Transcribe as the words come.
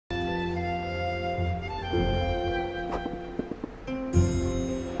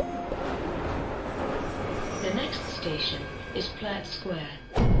destination is Prague Square.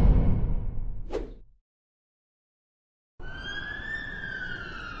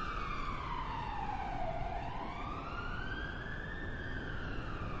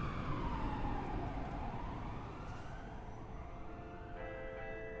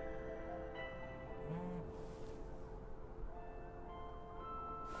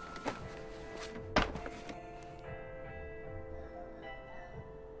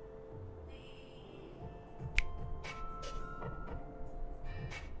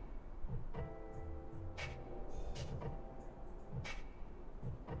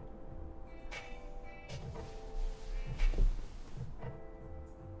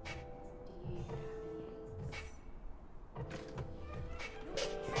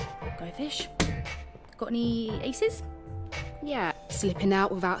 Go fish. Got any aces? Yeah, slipping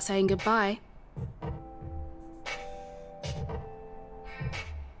out without saying goodbye.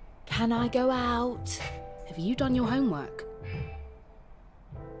 Can I go out? Have you done your homework?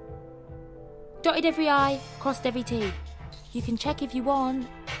 Dotted every I, crossed every T. You can check if you want.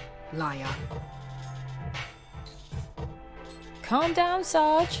 Liar. Calm down,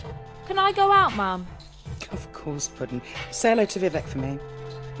 Sarge. Can I go out, Mum? Of course, Puddin'. Say hello to Vivek for me.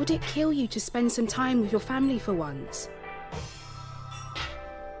 Would it kill you to spend some time with your family for once?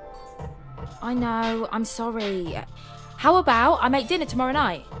 I know, I'm sorry. How about I make dinner tomorrow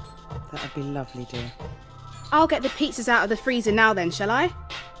night? That would be lovely, dear. I'll get the pizzas out of the freezer now then, shall I?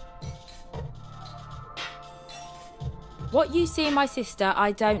 What you see in my sister,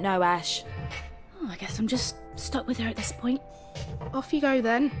 I don't know, Ash. Oh, I guess I'm just stuck with her at this point. Off you go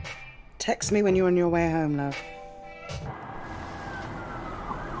then. Text me when you're on your way home, love.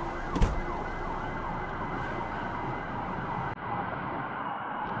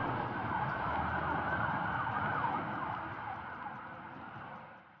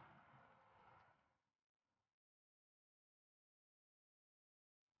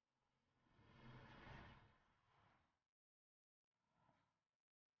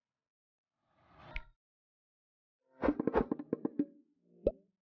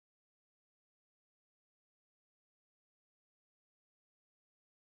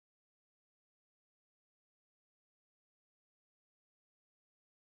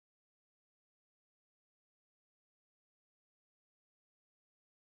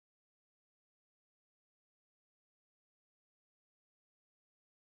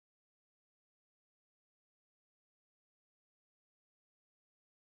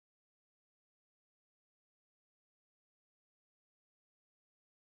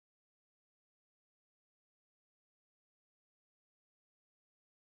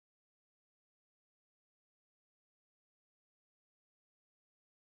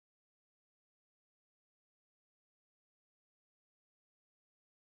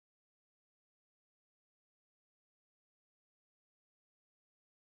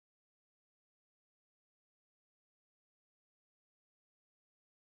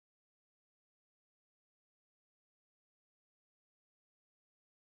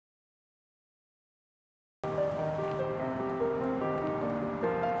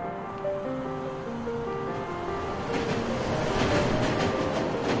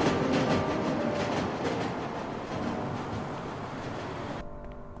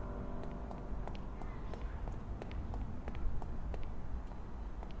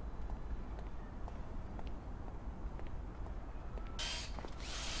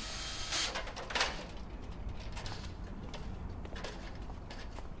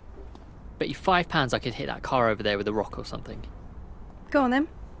 Bet you £5 I could hit that car over there with a rock or something. Go on then.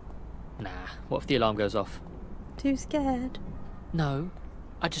 Nah, what if the alarm goes off? Too scared. No,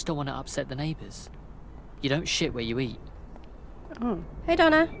 I just don't want to upset the neighbours. You don't shit where you eat. Oh. Hey,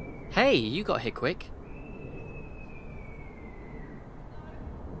 Donna. Hey, you got here quick.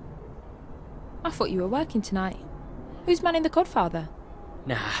 I thought you were working tonight. Who's manning the Codfather?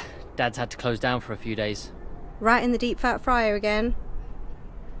 Nah, Dad's had to close down for a few days. Right in the deep fat fryer again.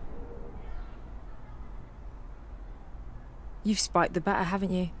 You've spiked the batter,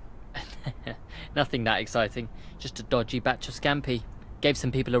 haven't you? Nothing that exciting. Just a dodgy batch of scampi. Gave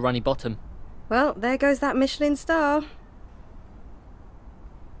some people a runny bottom. Well, there goes that Michelin star.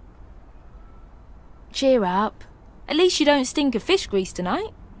 Cheer up. At least you don't stink of fish grease tonight.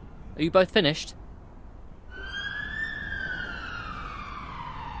 Are you both finished?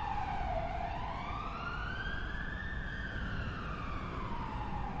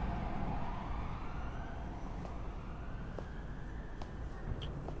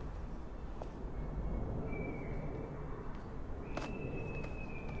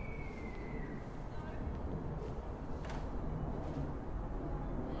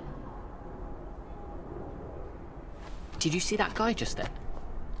 Did you see that guy just then?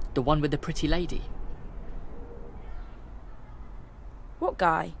 The one with the pretty lady? What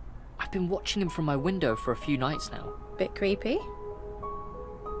guy? I've been watching him from my window for a few nights now. Bit creepy.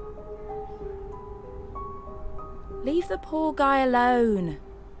 Leave the poor guy alone.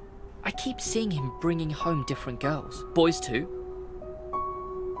 I keep seeing him bringing home different girls. Boys too.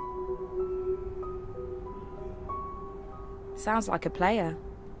 Sounds like a player.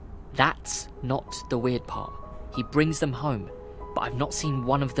 That's not the weird part. He brings them home, but I've not seen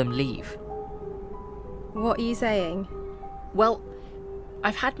one of them leave. What are you saying? Well,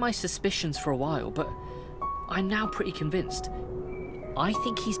 I've had my suspicions for a while, but I'm now pretty convinced. I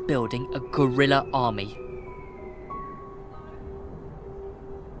think he's building a guerrilla army.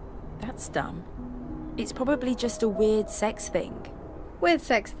 That's dumb. It's probably just a weird sex thing. Weird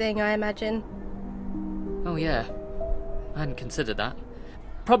sex thing, I imagine. Oh yeah, I hadn't considered that.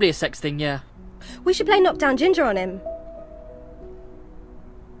 Probably a sex thing, yeah. We should play Knockdown Ginger on him.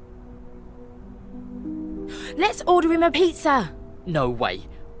 Let's order him a pizza. No way.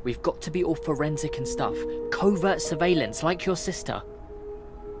 We've got to be all forensic and stuff. Covert surveillance, like your sister.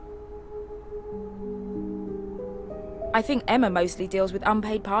 I think Emma mostly deals with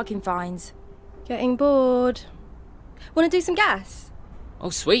unpaid parking fines. Getting bored. Want to do some gas?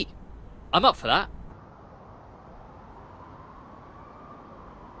 Oh, sweet. I'm up for that.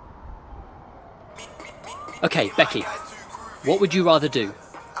 Okay, Becky. What would you rather do?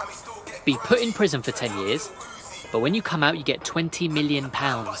 Be put in prison for 10 years, but when you come out you get £20 million,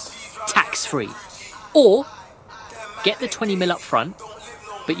 tax-free. Or, get the 20 mil up front,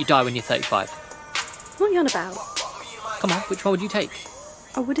 but you die when you're 35. What are you on about? Come on, which one would you take?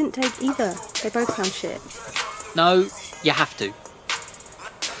 I wouldn't take either. They both sound shit. No, you have to.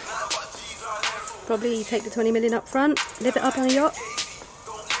 Probably take the 20 million up front, live it up on a yacht.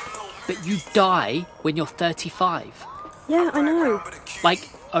 But you die when you're 35. Yeah, I know. Like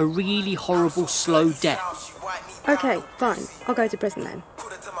a really horrible slow death. Okay, fine. I'll go to prison then.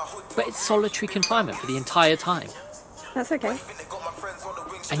 But it's solitary confinement for the entire time. That's okay.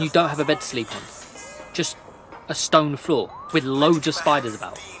 And you don't have a bed to sleep on. Just a stone floor with loads of spiders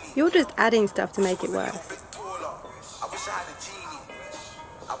about. You're just adding stuff to make it worse. I wish I had a genie.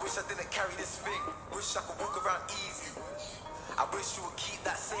 I wish I didn't carry this thing. Wish I could walk around easy. I wish you would keep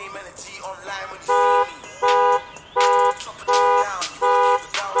that same energy online when you see me. Chop it down, you gotta keep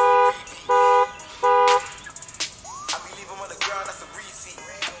it down on repeat. I be leaving on the ground, that's a receipt.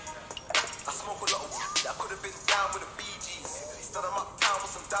 I smoke a lot of weed, I could have been down with the Bee Gees. Instead I'm uptown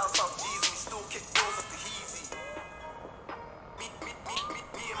with some downtown G's and we still kick doors up the Heezy. Me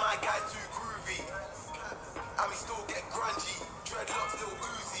and my guys too groovy. And we still get grungy, dreadlocks little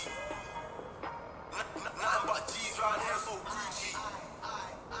oozy. Nothing but G's round here, so Gucci.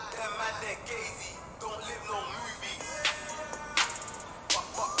 Them man, they're gazy, don't live no movies.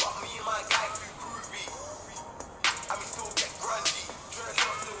 But me and my guys too groovy. And we still get grungy,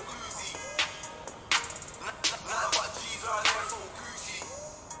 dreadlocks little oozy. Nothing but G's round here, so Gucci.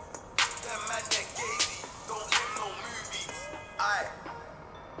 Them man, they're gazy, don't live no movies. Aye.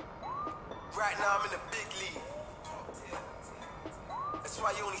 Right now I'm in the big league. That's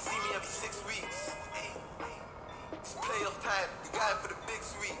why you only see me every 6 weeks. It's playoff time, you going for the big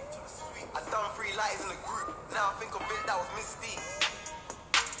sweep. I done 3 lights in the group, now I think of it, that was mystique.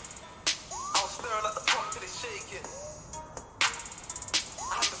 I was stirring up the pot till it's shaking.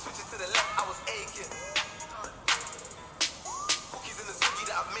 I had to switch it to the left, I was aching. Cookies in the zoogie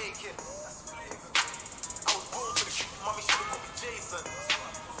that I'm making. I was born for the shit, mommy should've called me Jason.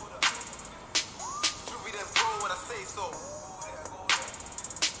 Jewelry then roll when I say so.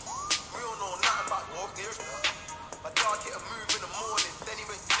 We don't know nothing about walk there. My dog hit a move in the morning, then he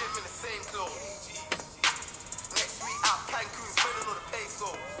went gym in the same clothes. Next week out Cancun, spending on the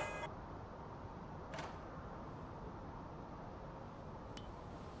pesos.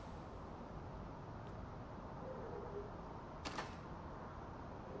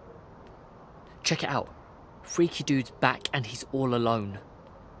 Check it out. Freaky dude's back and he's all alone.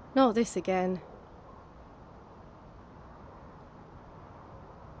 Not this again.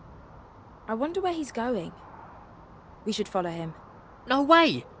 I wonder where he's going. We should follow him. No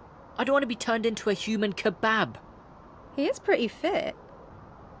way! I don't want to be turned into a human kebab. He is pretty fit.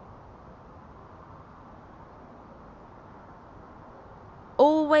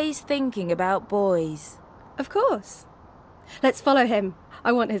 Always thinking about boys. Of course. Let's follow him.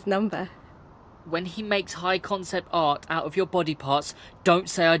 I want his number. When he makes high concept art out of your body parts, don't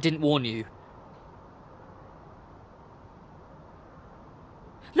say I didn't warn you.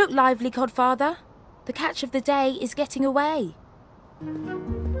 Look lively, Codfather. The catch of the day is getting away.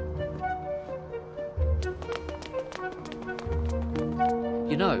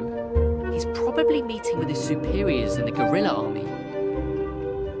 know, he's probably meeting with his superiors in the guerrilla army.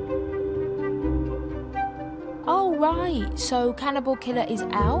 Oh, right. So Cannibal Killer is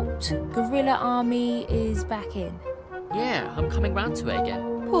out, Guerrilla Army is back in. Yeah, I'm coming round to it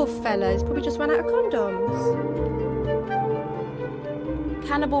again. Poor fella's probably just run out of condoms.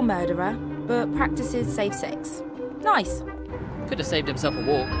 Cannibal murderer, but practices safe sex. Nice. Could have saved himself a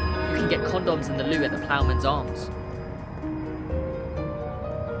walk. You can get condoms in the loo at the Ploughman's Arms.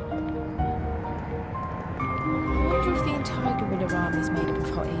 I wonder if the entire Guerrilla Army is made up of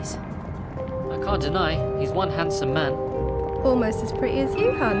hotties. I can't deny, he's one handsome man. Almost as pretty as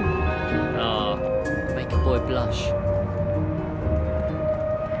you, hun. Ah, make a boy blush.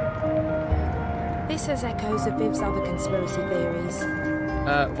 This has echoes of Viv's other conspiracy theories.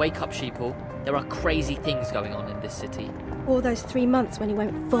 Wake up, sheeple. There are crazy things going on in this city. All those 3 months when he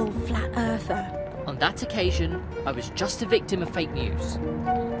went full flat earther. On that occasion, I was just a victim of fake news.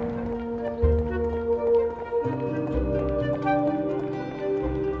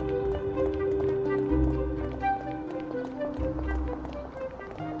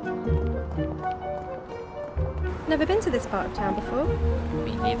 Never been to this part of town before.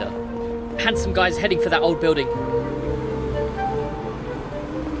 Me neither. Handsome guy's heading for that old building.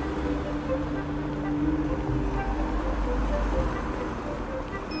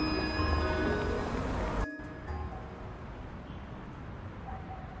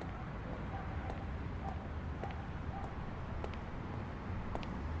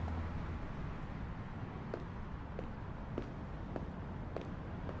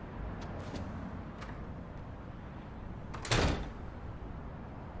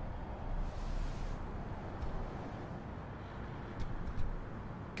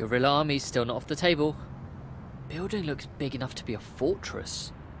 Guerrilla army's still not off the table. Building looks big enough to be a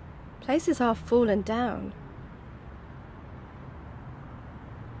fortress. Place is half fallen down.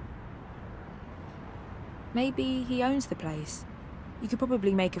 Maybe he owns the place. You could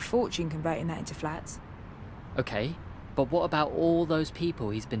probably make a fortune converting that into flats. Okay, but what about all those people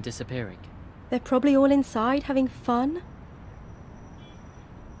he's been disappearing? They're probably all inside having fun.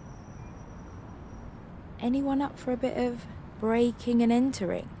 Anyone up for a bit of breaking and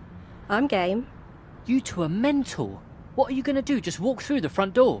entering? I'm game. You two are mental. What are you going to do? Just walk through the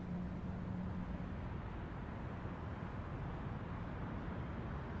front door?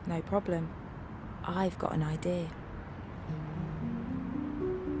 No problem. I've got an idea.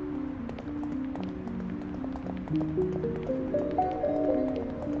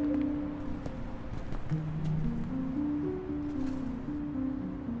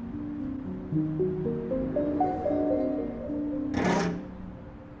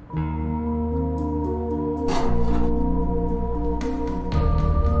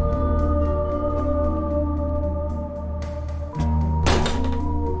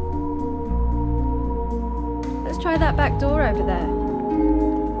 Try that back door over there.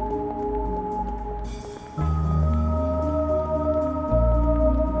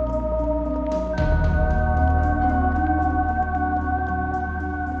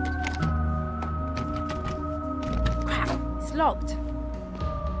 Crap, it's locked.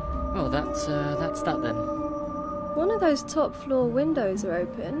 Oh, that's that then. One of those top floor windows are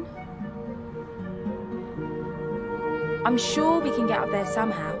open. I'm sure we can get up there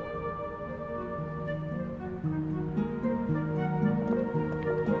somehow.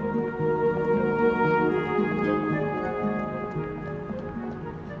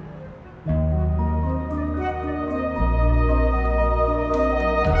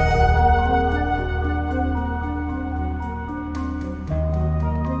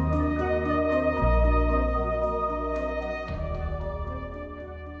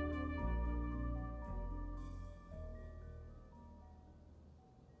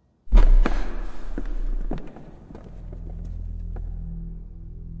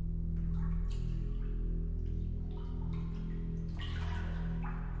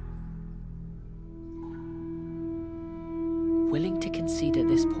 Willing to concede at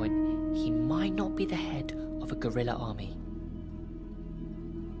this point, he might not be the head of a guerrilla army.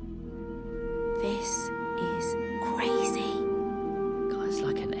 This is crazy. Guy's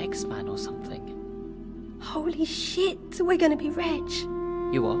like an X-Man or something. Holy shit, we're gonna be rich.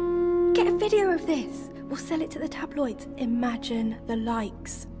 You what? Get a video of this. We'll sell it to the tabloids. Imagine the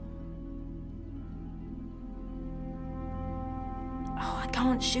likes. Oh, I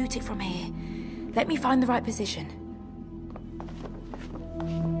can't shoot it from here. Let me find the right position.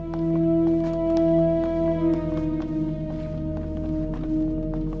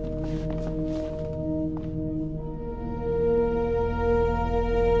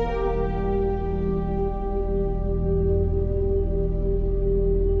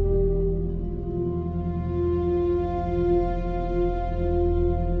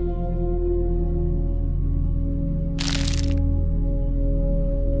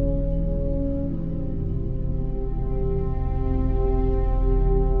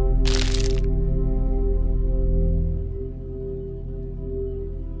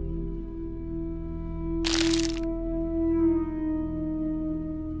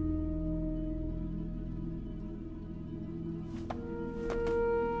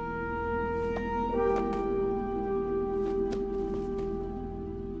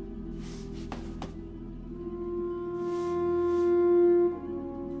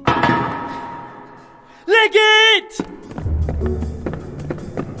 it!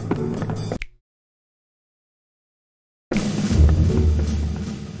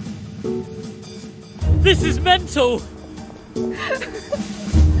 This is mental! Run,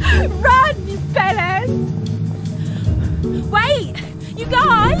 you fellas! Wait! You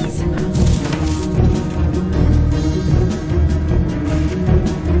guys!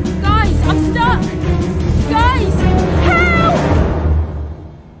 Guys, I'm stuck! Guys! Help!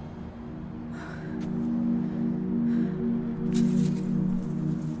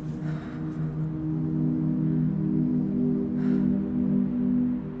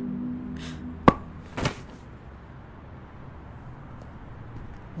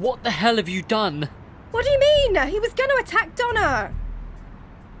 What the hell have you done? What do you mean? He was going to attack Donna.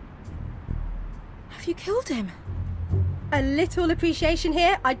 Have you killed him? A little appreciation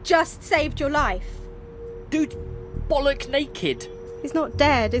here. I just saved your life. Dude, bollock naked. He's not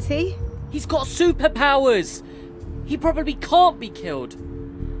dead, is he? He's got superpowers. He probably can't be killed.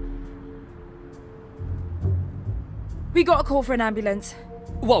 We got a call for an ambulance.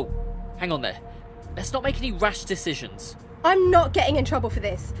 Whoa, hang on there. Let's not make any rash decisions. I'm not getting in trouble for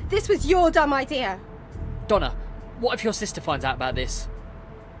this. This was your dumb idea. Donna, what if your sister finds out about this?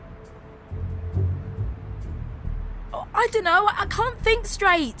 I don't know, I can't think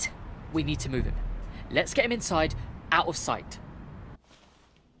straight. We need to move him. Let's get him inside, out of sight.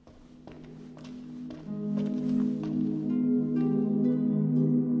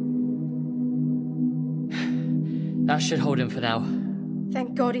 That should hold him for now.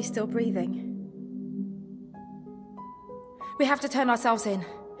 Thank God he's still breathing. We have to turn ourselves in.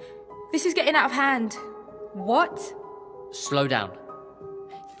 This is getting out of hand. What? Slow down.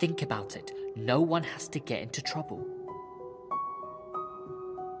 Think about it. No one has to get into trouble.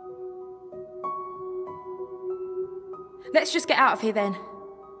 Let's just get out of here then.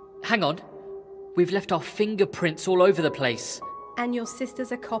 Hang on. We've left our fingerprints all over the place. And your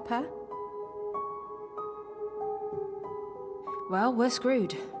sister's a copper? Well, we're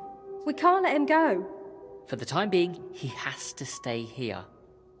screwed. We can't let him go. For the time being, he has to stay here.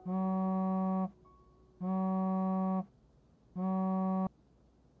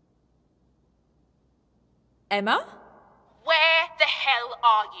 Emma? Where the hell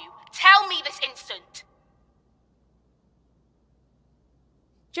are you? Tell me this instant.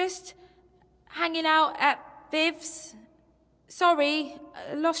 Just hanging out at Viv's. Sorry,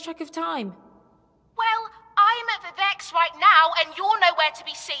 lost track of time. Well, I'm at Vivek's right now and you're nowhere to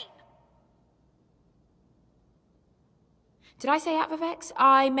be seen. Did I say at Vivek's?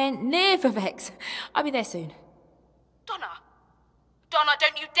 I meant near Vivek's. I'll be there soon. Donna. Donna,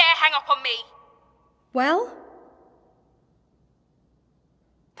 don't you dare hang up on me. Well?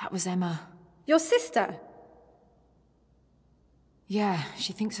 That was Emma. Your sister? Yeah,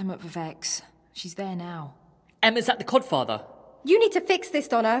 she thinks I'm at Vivek's. She's there now. Emma's at the Codfather. You need to fix this,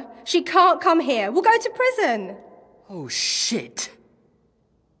 Donna. She can't come here. We'll go to prison. Oh, shit.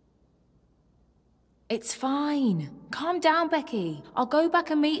 It's fine. Calm down, Becky. I'll go back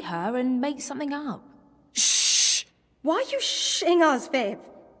and meet her and make something up. Shh! Why are you shitting us, Viv?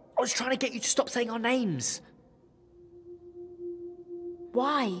 I was trying to get you to stop saying our names.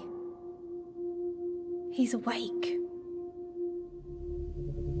 Why? He's awake.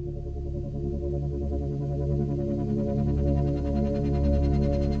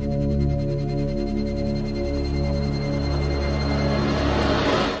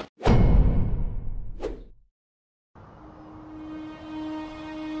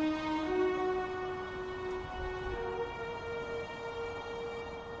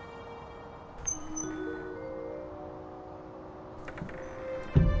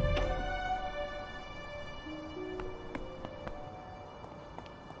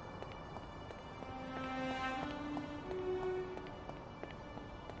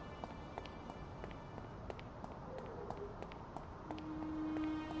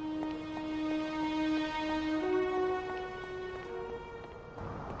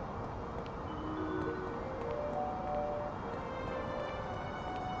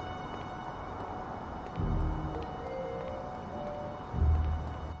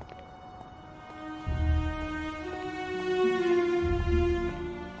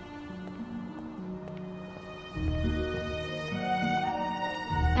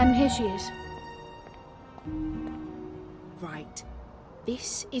 Here she is. Right.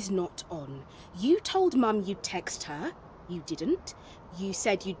 This is not on. You told Mum you'd text her. You didn't. You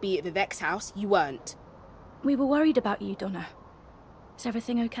said you'd be at Vivek's house. You weren't. We were worried about you, Donna. Is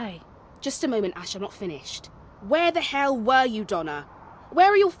everything okay? Just a moment, Ash. I'm not finished. Where the hell were you, Donna?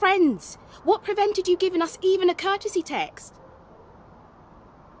 Where are your friends? What prevented you giving us even a courtesy text?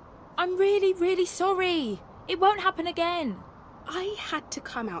 I'm really, really sorry. It won't happen again. I had to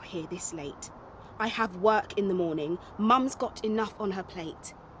come out here this late. I have work in the morning. Mum's got enough on her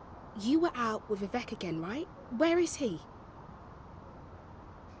plate. You were out with Vivek again, right? Where is he?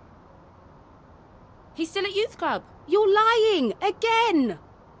 He's still at youth club. You're lying! Again!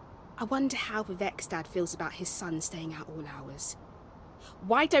 I wonder how Vivek's dad feels about his son staying out all hours.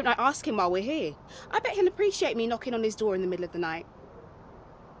 Why don't I ask him while we're here? I bet he'll appreciate me knocking on his door in the middle of the night.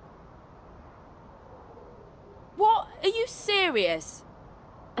 What? Are you serious?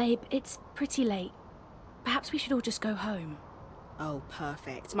 Babe, it's pretty late. Perhaps we should all just go home. Oh,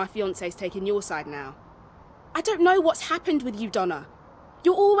 perfect. My fiancé's taking your side now. I don't know what's happened with you, Donna.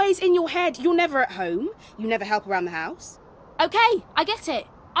 You're always in your head. You're never at home. You never help around the house. Okay, I get it.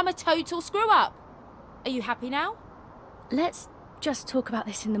 I'm a total screw-up. Are you happy now? Let's just talk about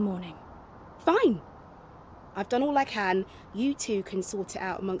this in the morning. Fine. I've done all I can. You two can sort it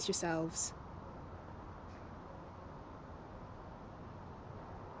out amongst yourselves.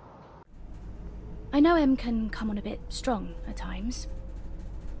 I know Em can come on a bit strong at times,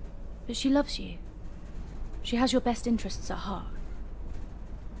 but she loves you. She has your best interests at heart.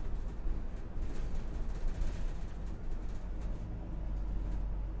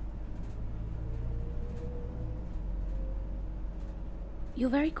 You're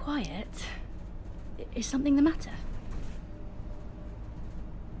very quiet. Is something the matter?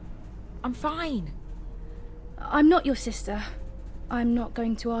 I'm fine. I'm not your sister. I'm not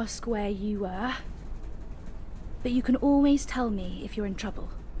going to ask where you were. But you can always tell me if you're in trouble.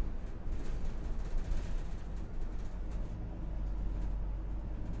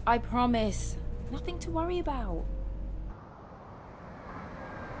 I promise. Nothing to worry about.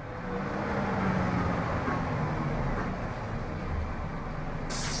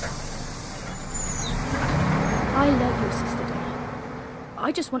 I love your sister, Donna.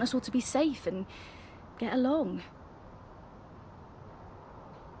 I just want us all to be safe and get along.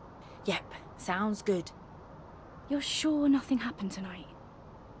 Yep, sounds good. You're sure nothing happened tonight?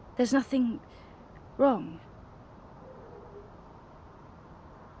 There's nothing wrong?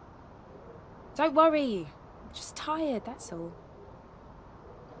 Don't worry. I'm just tired, that's all.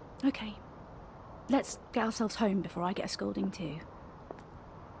 Okay. Let's get ourselves home before I get a scolding too.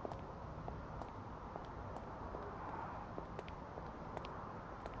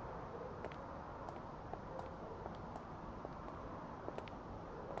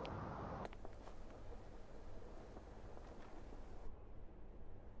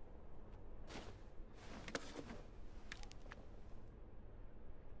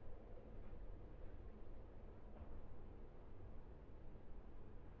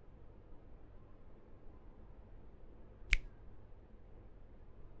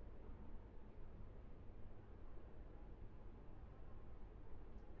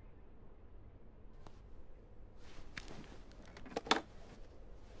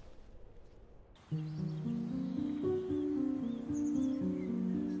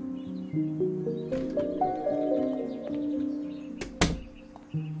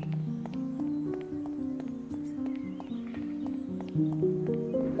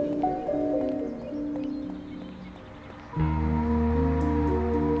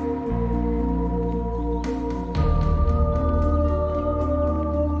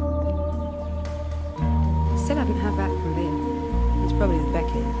 Still haven't heard back from Liam. It's probably with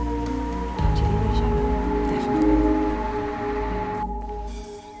Becky. Did he reach out? Definitely.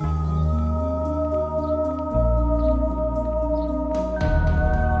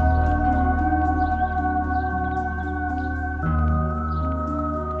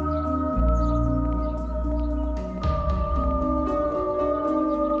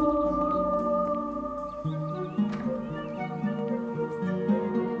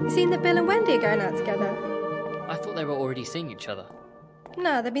 Seen that Bill and Wendy are going out together? I thought they were already seeing each other.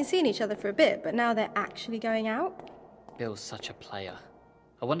 No, they've been seeing each other for a bit, but now they're actually going out. Bill's such a player.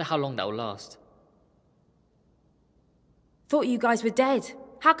 I wonder how long that will last. Thought you guys were dead.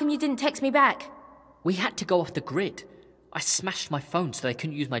 How come you didn't text me back? We had to go off the grid. I smashed my phone so they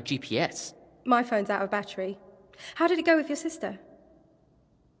couldn't use my GPS. My phone's out of battery. How did it go with your sister?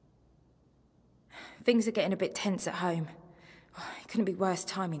 Things are getting a bit tense at home. It couldn't be worse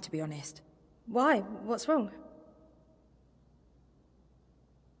timing, to be honest. Why? What's wrong?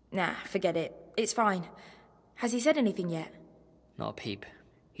 Nah, forget it. It's fine. Has he said anything yet? Not a peep.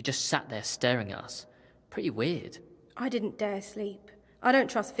 He just sat there staring at us. Pretty weird. I didn't dare sleep. I don't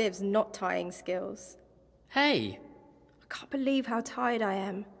trust Viv's not tying skills. Hey! I can't believe how tired I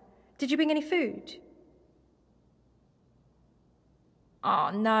am. Did you bring any food?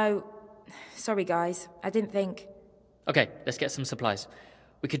 Oh, no. Sorry, guys. I didn't think. Okay, let's get some supplies.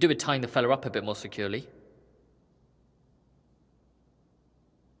 We could do with tying the fella up a bit more securely.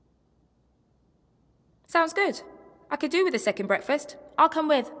 Sounds good. I could do with a second breakfast. I'll come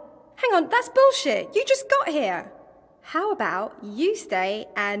with. Hang on, that's bullshit. You just got here. How about you stay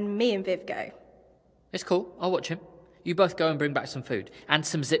and me and Viv go? It's cool. I'll watch him. You both go and bring back some food. And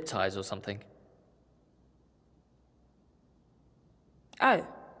some zip ties or something. Oh.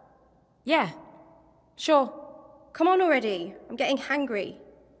 Yeah. Sure. Come on already. I'm getting hangry.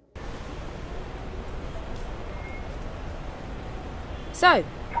 So,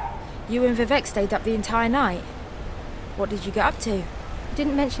 you and Vivek stayed up the entire night. What did you get up to? You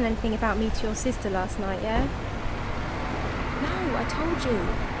didn't mention anything about me to your sister last night, yeah? No, I told you.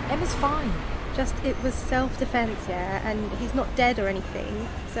 Emma's fine. Just, it was self-defense, yeah? And he's not dead or anything,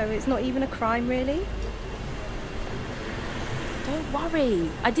 so it's not even a crime, really? Don't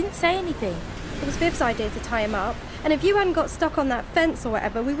worry. I didn't say anything. It was Viv's idea to tie him up, and if you hadn't got stuck on that fence or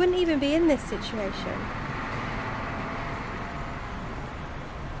whatever, we wouldn't even be in this situation.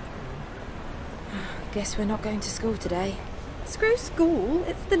 Guess we're not going to school today. Screw school,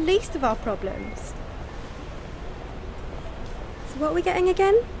 it's the least of our problems. So what are we getting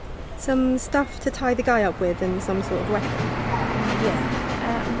again? Some stuff to tie the guy up with and some sort of weapon.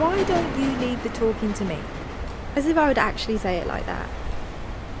 Yeah. Why don't you leave the talking to me? As if I would actually say it like that.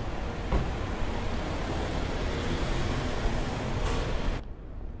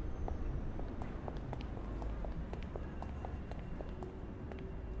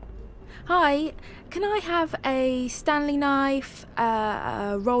 Hi, can I have a Stanley knife,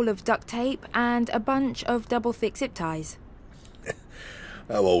 a roll of duct tape, and a bunch of double thick zip ties?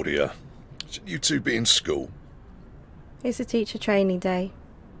 How old are you? Should you two be in school? It's a teacher training day.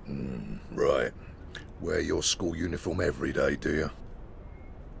 Right. Wear your school uniform every day, do you?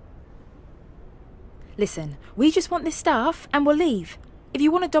 Listen, we just want this stuff and we'll leave. If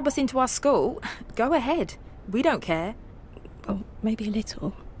you want to dob us into our school, go ahead. We don't care. Well, maybe a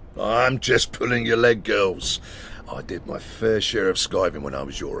little. I'm just pulling your leg, girls. I did my fair share of skiving when I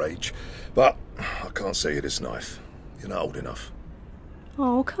was your age, but I can't sell you this knife. You're not old enough.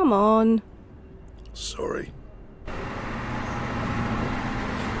 Oh, come on. Sorry. That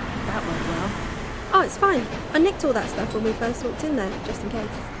went well. Oh, it's fine. I nicked all that stuff when we first walked in there, just in case.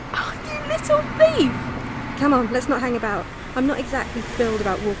 Oh, you little thief! Come on, let's not hang about. I'm not exactly thrilled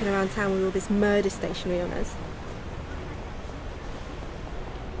about walking around town with all this murder stationery on us.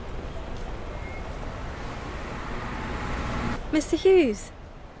 Mr. Hughes.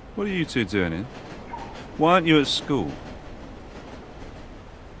 What are you two doing in? Why aren't you at school?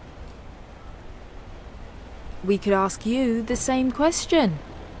 We could ask you the same question.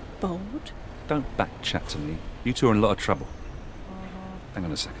 Bold? Don't back chat to me. You two are in a lot of trouble. Hang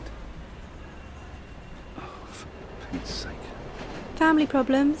on a second. Oh, for Pete's sake. Family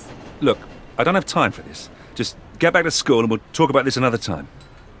problems? Look, I don't have time for this. Just get back to school and we'll talk about this another time.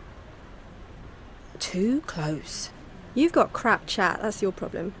 Too close. You've got crap chat, that's your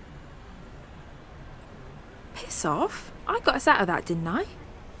problem. Piss off. I got us out of that, didn't I?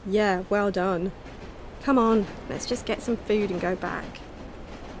 Yeah, well done. Come on, let's just get some food and go back.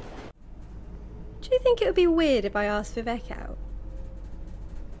 Do you think it would be weird if I asked Vivek out?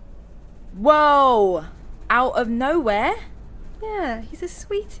 Whoa! Out of nowhere? Yeah, he's a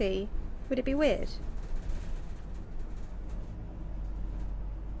sweetie. Would it be weird?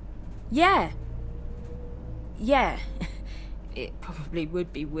 Yeah. Yeah. It probably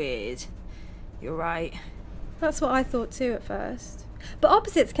would be weird. You're right. That's what I thought too at first. But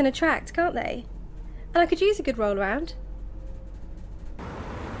opposites can attract, can't they? And I could use a good roll around.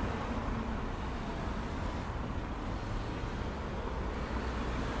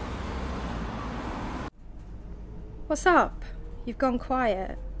 What's up? You've gone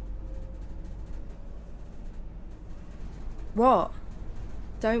quiet. What?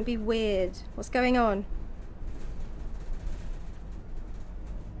 Don't be weird. What's going on?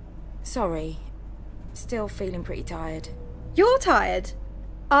 Sorry. Still feeling pretty tired. You're tired?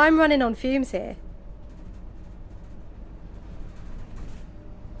 I'm running on fumes here.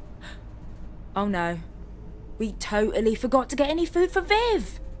 Oh no. We totally forgot to get any food for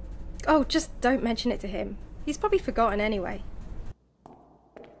Viv. Oh, just don't mention it to him. He's probably forgotten anyway.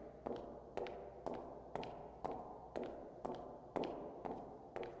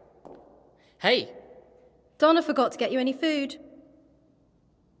 Hey! Donna forgot to get you any food.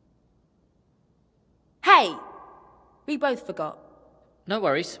 Hey! We both forgot. No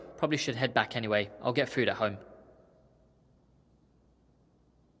worries. Probably should head back anyway. I'll get food at home.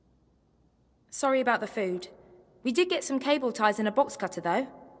 Sorry about the food. We did get some cable ties and a box cutter though.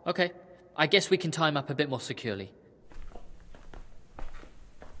 Okay. I guess we can tie him up a bit more securely.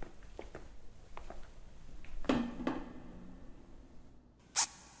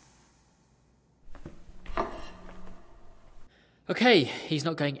 Okay, he's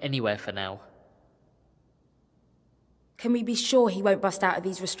not going anywhere for now. Can we be sure he won't bust out of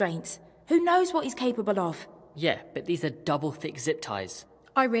these restraints? Who knows what he's capable of? Yeah, but these are double thick zip ties.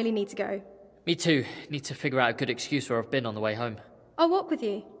 I really need to go. Me too. Need to figure out a good excuse where I've been on the way home. I'll walk with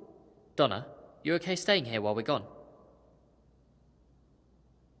you. Donna, you okay staying here while we're gone?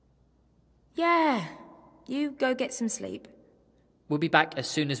 Yeah, you go get some sleep. We'll be back as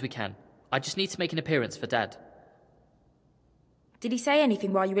soon as we can. I just need to make an appearance for Dad. Did he say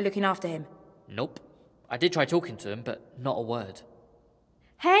anything while you were looking after him? Nope. I did try talking to him, but not a word.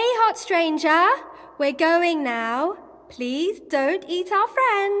 Hey, hot stranger. We're going now. Please don't eat our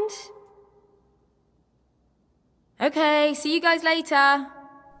friend. Okay, see you guys later.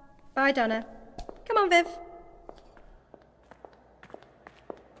 Bye, Donna. Come on, Viv.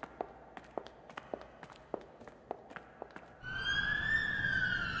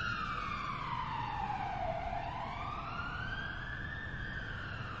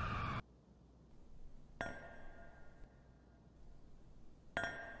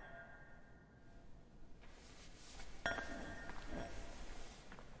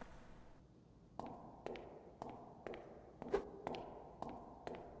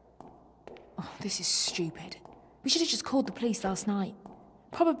 This is stupid. We should have just called the police last night.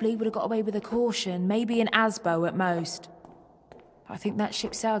 Probably would have got away with a caution, maybe an ASBO at most. I think that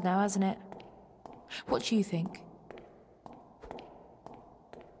ship sailed now, hasn't it? What do you think?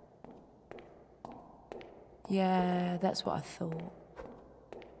 Yeah, that's what I thought.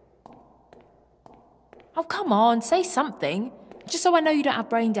 Oh, come on, say something. Just so I know you don't have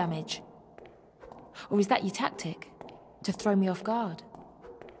brain damage. Or is that your tactic? To throw me off guard?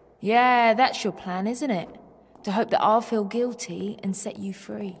 Yeah, that's your plan, isn't it? To hope that I'll feel guilty and set you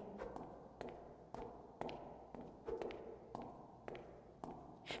free.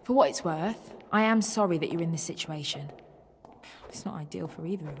 For what it's worth, I am sorry that you're in this situation. It's not ideal for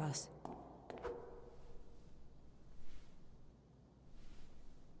either of us.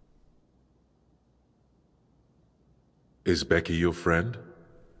 Is Becky your friend?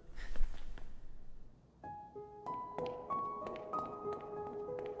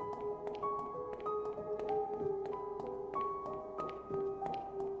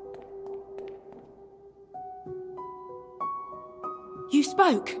 You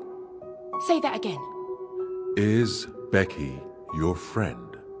spoke. Say that again. Is Becky your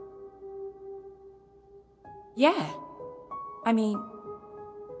friend? Yeah. I mean,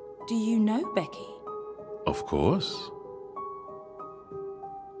 do you know Becky? Of course.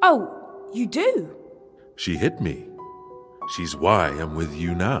 Oh, you do? She hit me. She's why I'm with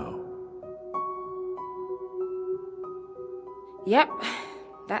you now. Yep,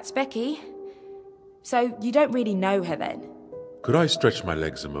 that's Becky. So you don't really know her then? Could I stretch my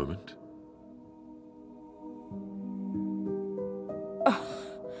legs a moment? Oh,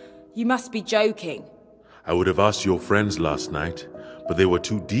 you must be joking. I would have asked your friends last night, but they were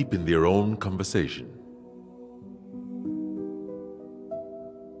too deep in their own conversation.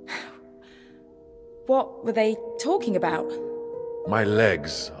 What were they talking about? My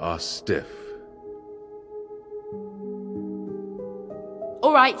legs are stiff.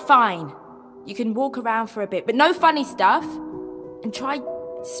 All right, fine. You can walk around for a bit, but no funny stuff. And try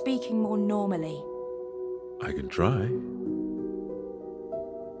speaking more normally. I can try.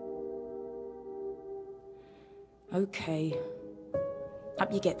 Okay.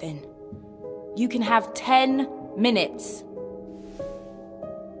 Up you get then. You can have 10 minutes.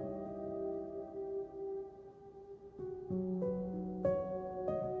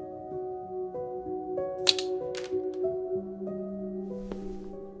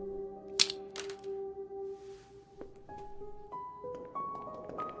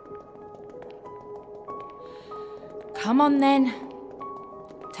 Come on then.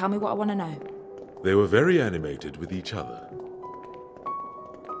 Tell me what I want to know. They were very animated with each other.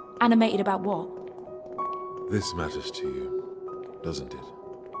 Animated about what? This matters to you, doesn't it?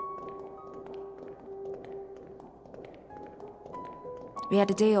 We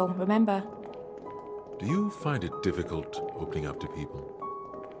had a deal, remember? Do you find it difficult opening up to people?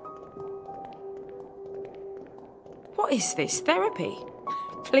 What is this, therapy?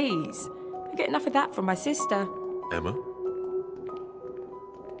 Please. I get enough of that from my sister. Emma?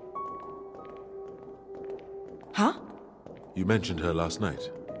 Huh? You mentioned her last night.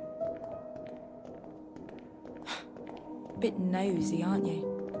 Bit nosy, aren't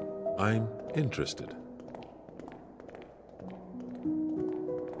you? I'm interested.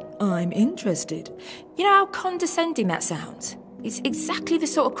 I'm interested. You know how condescending that sounds? It's exactly the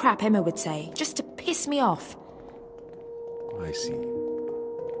sort of crap Emma would say, just to piss me off. I see.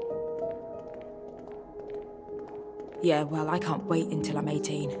 Yeah, well, I can't wait until I'm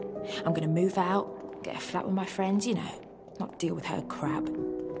 18. I'm gonna move out, get a flat with my friends, you know, not deal with her crap.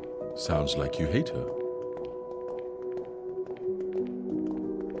 Sounds like you hate her.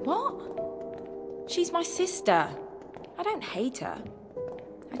 What? She's my sister. I don't hate her.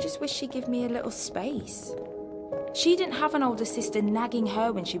 I just wish she'd give me a little space. She didn't have an older sister nagging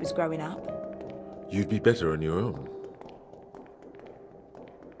her when she was growing up. You'd be better on your own.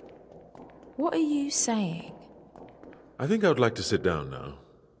 What are you saying? I think I would like to sit down now.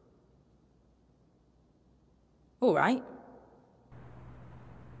 All right.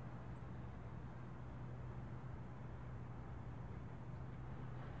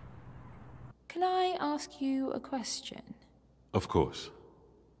 Can I ask you a question? Of course.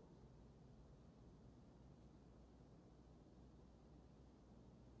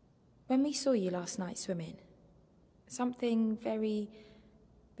 When we saw you last night swimming, something very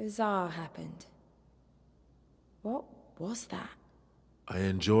bizarre happened. What was that? I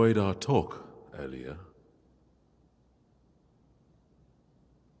enjoyed our talk earlier.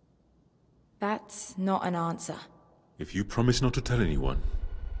 That's not an answer. If you promise not to tell anyone,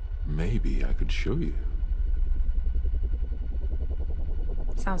 maybe I could show you.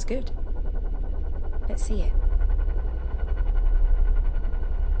 Sounds good. Let's see it.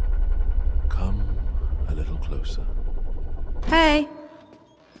 Come a little closer. Hey!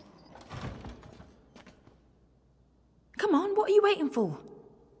 Come on, what are you waiting for?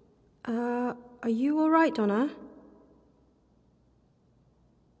 Are you alright, Donna?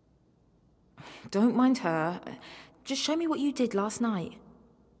 Don't mind her. Just show me what you did last night.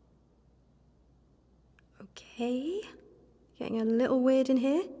 Okay. Getting a little weird in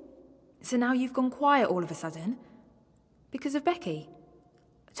here. So now you've gone quiet all of a sudden? Because of Becky?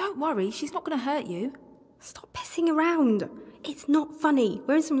 Don't worry, she's not going to hurt you. Stop pissing around. It's not funny.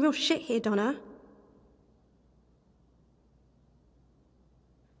 We're in some real shit here, Donna.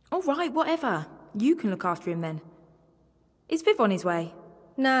 All right, whatever. You can look after him then. Is Viv on his way?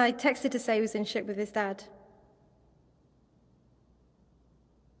 Nah, I texted to say he was in shit with his dad.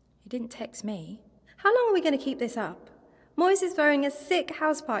 He didn't text me. How long are we going to keep this up? Moyes is throwing a sick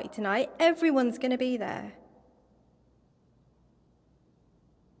house party tonight. Everyone's going to be there.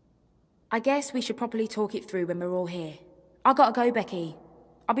 I guess we should properly talk it through when we're all here. I gotta go, Becky.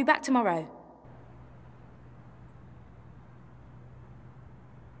 I'll be back tomorrow.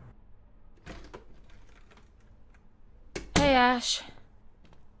 Hey, Ash.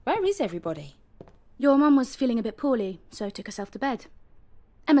 Where is everybody? Your mum was feeling a bit poorly, so took herself to bed.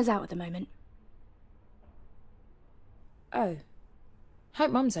 Emma's out at the moment. Oh.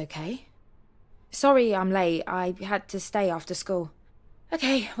 Hope Mum's okay. Sorry I'm late. I had to stay after school.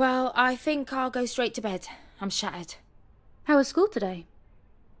 Okay, well, I think I'll go straight to bed. I'm shattered. How was school today?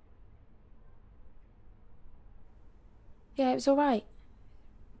 Yeah, it was all right.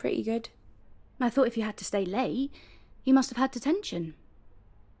 Pretty good. I thought if you had to stay late, you must have had detention.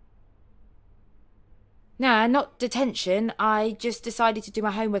 Nah, not detention. I just decided to do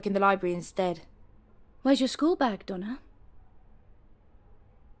my homework in the library instead. Where's your school bag, Donna?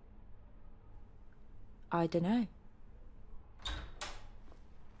 I dunno.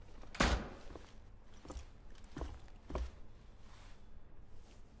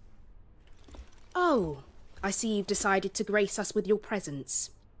 Oh, I see you've decided to grace us with your presence.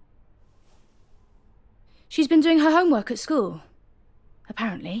 She's been doing her homework at school.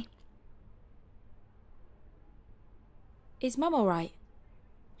 Apparently. Is Mum all right?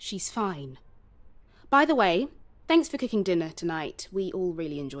 She's fine. By the way, thanks for cooking dinner tonight. We all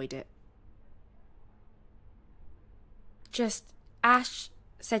really enjoyed it. Just Ash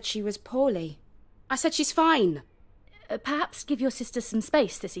said she was poorly. I said she's fine. Perhaps give your sister some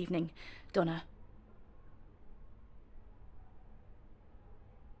space this evening, Donna.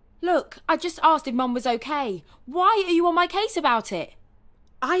 Look, I just asked if Mum was okay. Why are you on my case about it?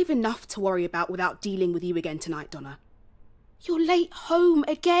 I've enough to worry about without dealing with you again tonight, Donna. You're late home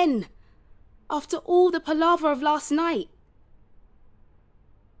again. After all the palaver of last night.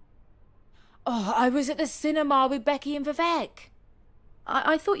 Oh, I was at the cinema with Becky and Vivek.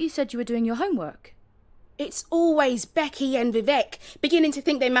 I thought you said you were doing your homework. It's always Becky and Vivek, beginning to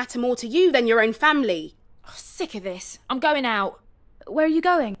think they matter more to you than your own family. Oh, sick of this. I'm going out. Where are you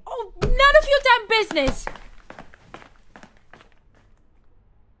going? Oh, none of your damn business!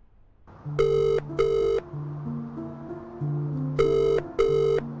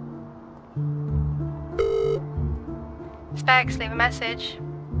 Specs, leave a message.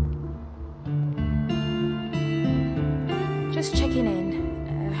 Just checking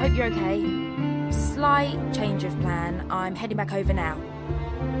in. Hope you're okay. Slight change of plan. I'm heading back over now.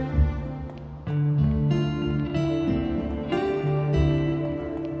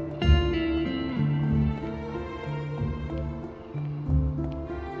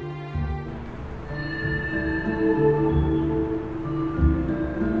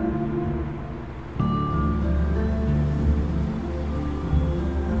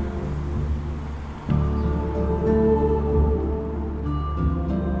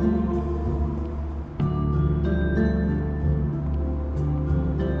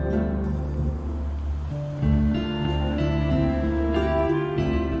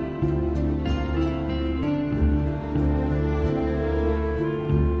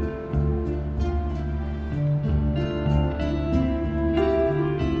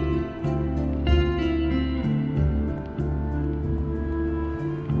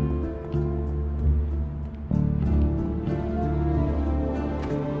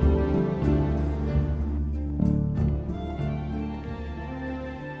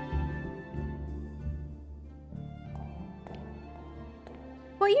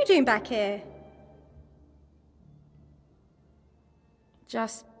 you doing back here?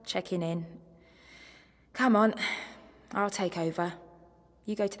 Just checking in. Come on, I'll take over.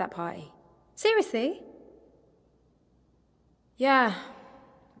 You go to that party. Seriously? Yeah,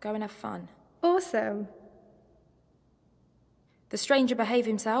 go and have fun. Awesome. The stranger behave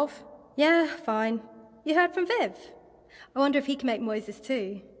himself? Yeah, fine. You heard from Viv? I wonder if he can make noises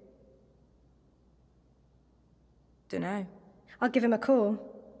too. Dunno. I'll give him a call.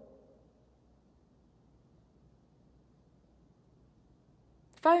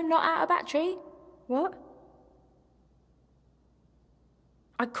 Phone not out of battery? What?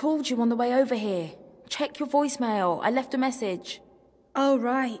 I called you on the way over here. Check your voicemail. I left a message. Oh,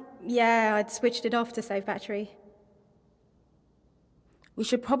 right. Yeah, I'd switched it off to save battery. We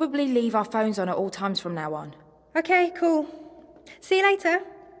should probably leave our phones on at all times from now on. Okay, cool. See you later.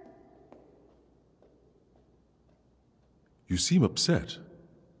 You seem upset.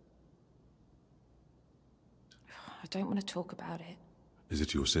 I don't want to talk about it. Is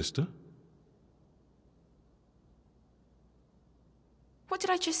it your sister? What did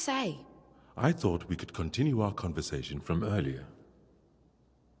I just say? I thought we could continue our conversation from earlier.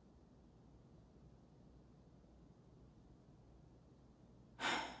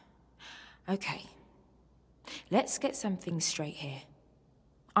 Okay. Let's get some things straight here.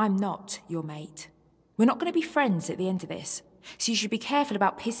 I'm not your mate. We're not going to be friends at the end of this, so you should be careful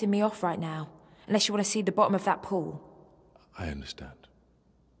about pissing me off right now, unless you want to see the bottom of that pool. I understand.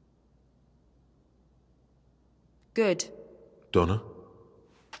 Good. Donna?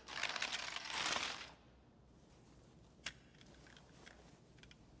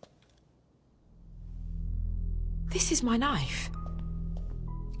 This is my knife.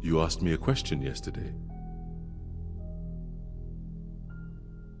 You asked me a question yesterday.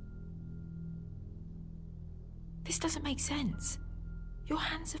 This doesn't make sense. Your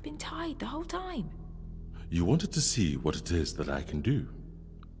hands have been tied the whole time. You wanted to see what it is that I can do.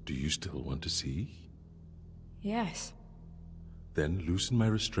 Do you still want to see? Yes. Then loosen my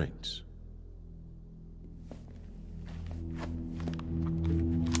restraints.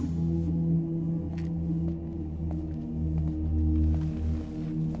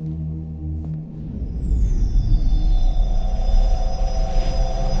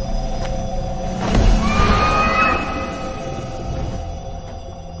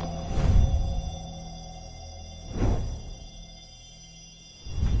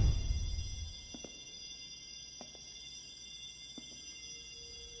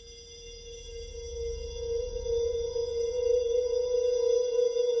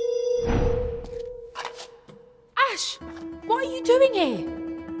 What are you doing here?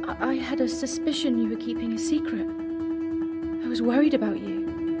 I had a suspicion you were keeping a secret. I was worried about you.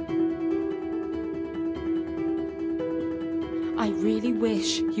 I really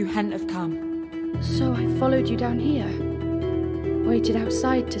wish you hadn't have come. So I followed you down here. Waited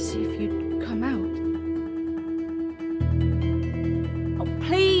outside to see if you'd come out. Oh,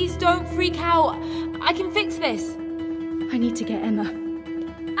 please don't freak out. I can fix this. I need to get Emma.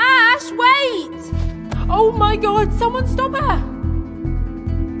 Ash, wait! Oh my god, someone stop her!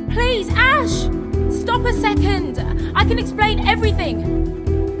 Please, Ash! Stop a second! I can explain everything!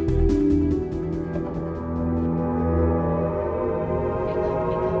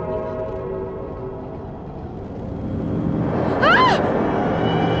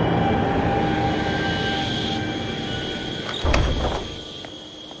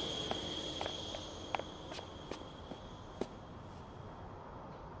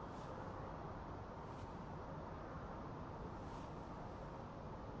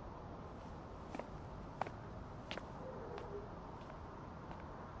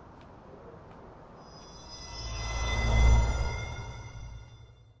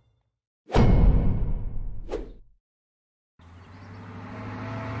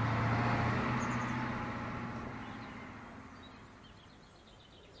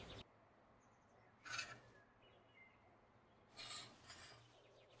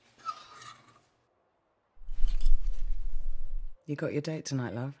 You got your date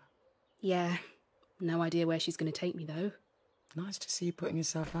tonight, love? Yeah. No idea where she's going to take me, though. Nice to see you putting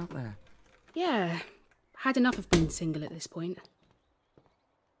yourself out there. Yeah. Had enough of being single at this point.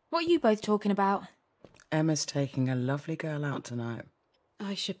 What are you both talking about? Emma's taking a lovely girl out tonight.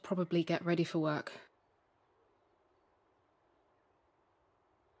 I should probably get ready for work.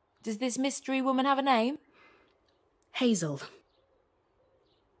 Does this mystery woman have a name? Hazel.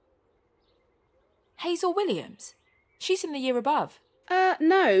 Hazel Williams? She's in the year above.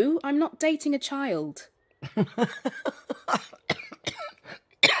 No, I'm not dating a child.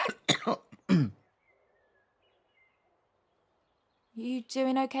 You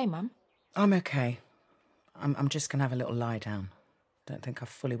doing okay, Mum? I'm okay. I'm just going to have a little lie down. Don't think I've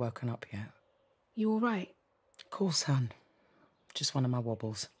fully woken up yet. You all right? Of course, hon. Just one of my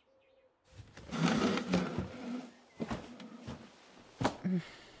wobbles.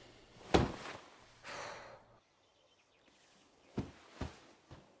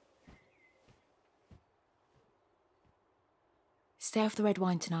 Stay off the red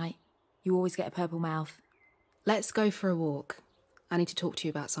wine tonight. You always get a purple mouth. Let's go for a walk. I need to talk to you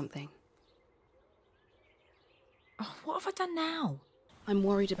about something. Oh, what have I done now? I'm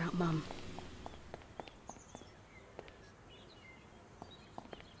worried about Mum.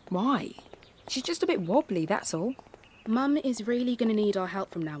 Why? She's just a bit wobbly, that's all. Mum is really going to need our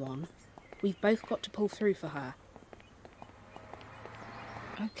help from now on. We've both got to pull through for her.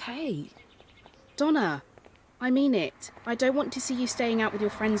 Okay. Donna, I mean it. I don't want to see you staying out with your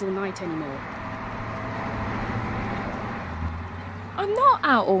friends all night anymore. I'm not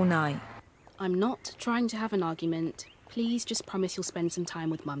out all night. I'm not trying to have an argument. Please just promise you'll spend some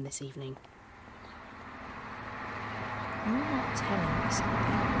time with Mum this evening. You're not telling me something.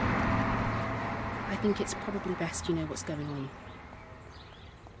 I think it's probably best you know what's going on.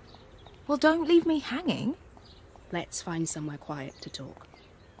 Well, don't leave me hanging. Let's find somewhere quiet to talk.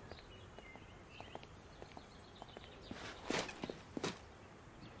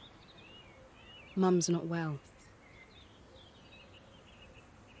 Mum's not well.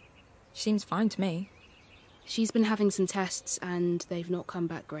 Seems fine to me. She's been having some tests and they've not come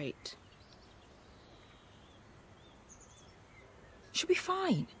back great. She'll be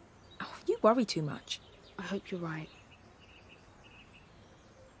fine. Oh, you worry too much. I hope you're right.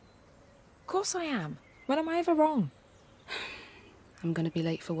 Of course I am. When am I ever wrong? I'm going to be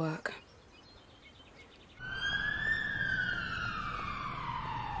late for work.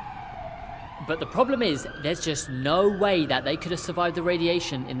 But the problem is, there's just no way that they could have survived the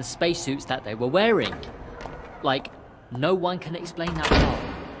radiation in the spacesuits that they were wearing. Like, no one can explain that part.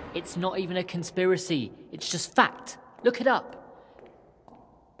 It's not even a conspiracy. It's just fact. Look it up.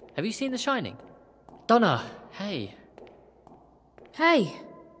 Have you seen The Shining? Donna, hey. Hey,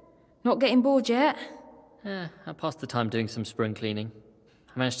 not getting bored yet? I passed the time doing some spring cleaning.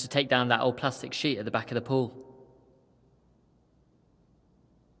 I managed to take down that old plastic sheet at the back of the pool.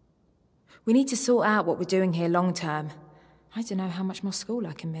 We need to sort out what we're doing here long term. I don't know how much more school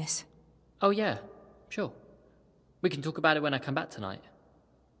I can miss. Oh yeah, sure. We can talk about it when I come back tonight.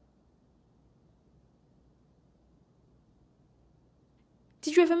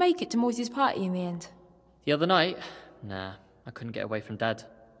 Did you ever make it to Moise's party in the end? The other night? Nah, I couldn't get away from Dad.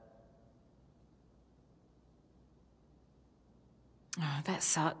 Oh, that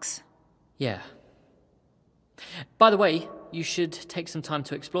sucks. Yeah. By the way, you should take some time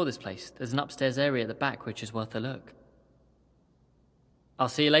to explore this place. There's an upstairs area at the back which is worth a look. I'll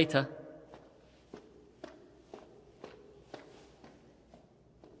see you later.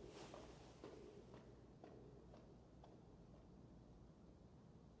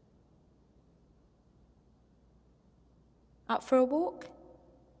 Up for a walk?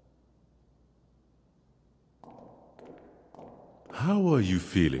 How are you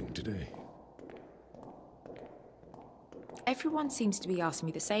feeling today? Everyone seems to be asking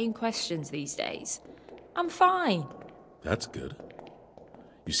me the same questions these days. I'm fine. That's good.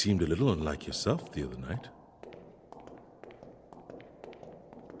 You seemed a little unlike yourself the other night.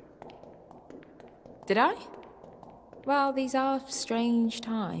 Did I? Well, these are strange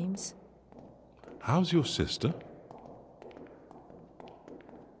times. How's your sister?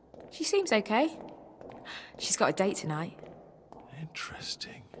 She seems okay. She's got a date tonight.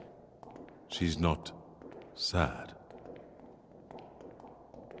 Interesting. She's not sad.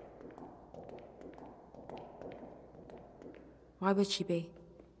 Why would she be?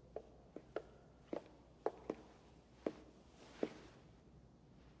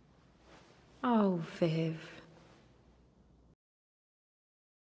 Oh, Viv.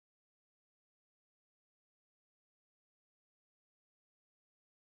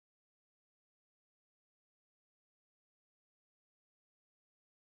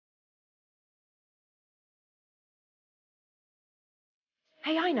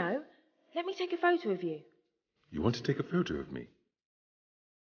 Hey, I know. Let me take a photo of you. You want to take a photo of me?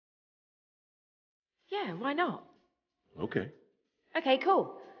 Yeah, why not? Okay. Okay,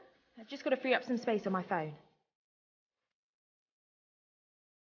 cool. I've just got to free up some space on my phone.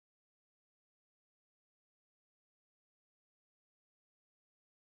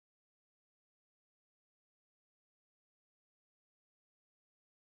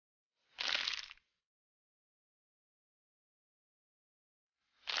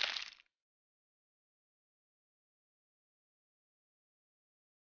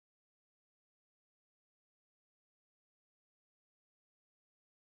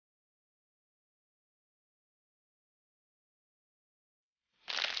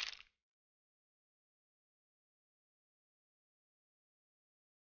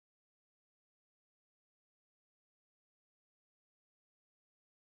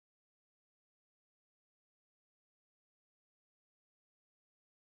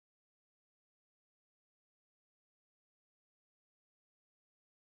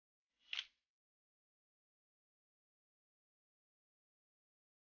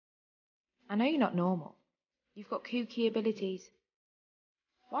 I know you're not normal. You've got kooky abilities.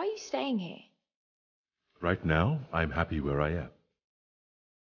 Why are you staying here? Right now, I'm happy where I am.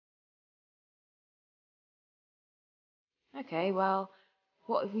 Okay, well,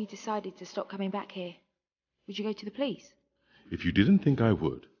 what if we decided to stop coming back here? Would you go to the police? If you didn't think I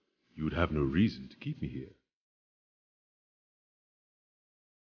would, you would have no reason to keep me here.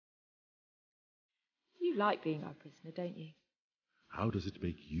 You like being our prisoner, don't you? How does it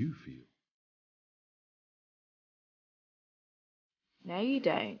make you feel? No, you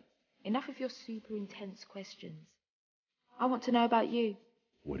don't. Enough of your super intense questions. I want to know about you.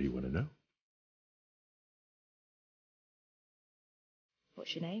 What do you want to know?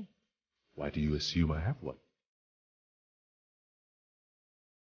 What's your name? Why do you assume I have one?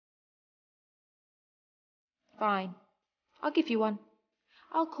 Fine. I'll give you one.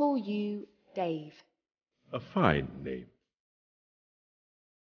 I'll call you Dave. A fine name.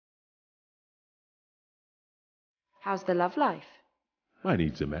 How's the love life? My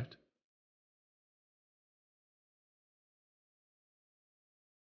needs are met.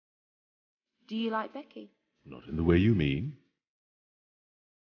 Do you like Becky? Not in the way you mean.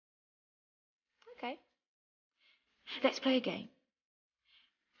 Okay. Let's play a game.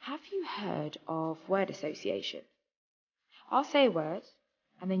 Have you heard of word association? I'll say a word,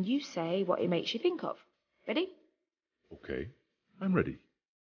 and then you say what it makes you think of. Ready? Okay, I'm ready.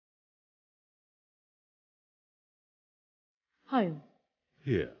 Home.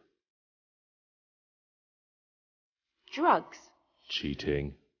 Here. Drugs.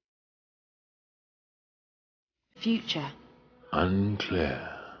 Cheating. Future.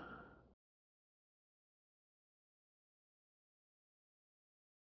 Unclear.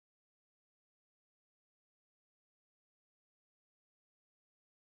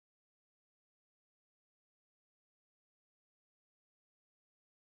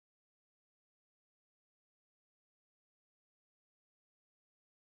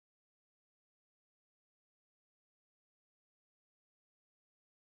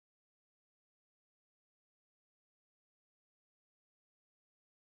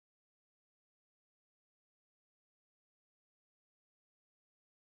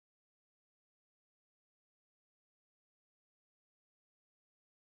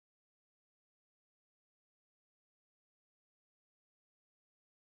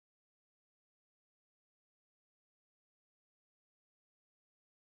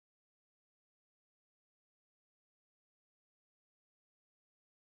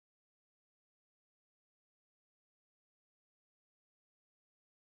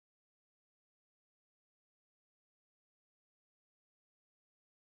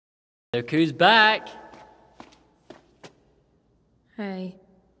 Look who's back! Hey.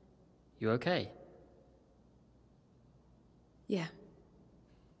 You okay? Yeah.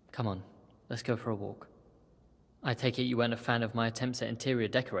 Come on, let's go for a walk. I take it you weren't a fan of my attempts at interior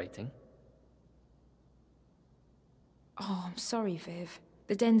decorating? Oh, I'm sorry, Viv.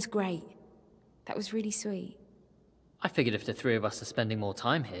 The den's great. That was really sweet. I figured if the three of us are spending more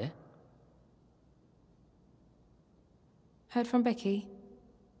time here. Heard from Becky?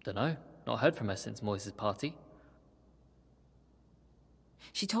 Dunno, not heard from her since Moise's party.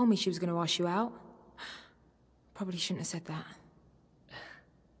 She told me she was going to ask you out. Probably shouldn't have said that.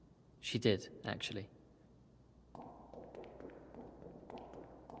 She did, actually.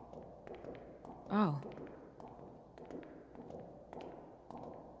 Oh.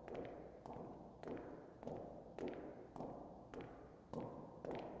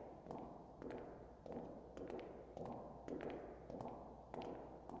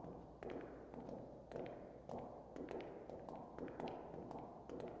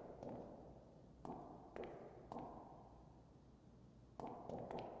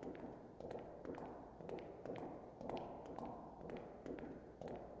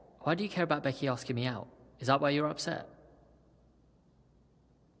 Why do you care about Becky asking me out? Is that why you're upset?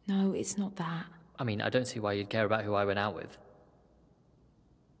 No, it's not that. I mean, I don't see why you'd care about who I went out with.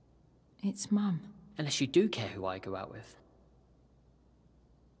 It's Mum. Unless you do care who I go out with.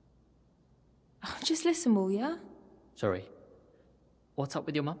 Oh, just listen, will ya? Sorry. What's up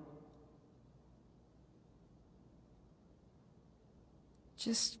with your mum?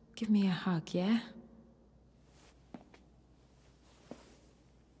 Just give me a hug, yeah?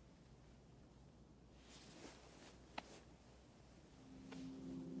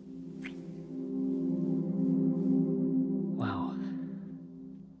 Wow.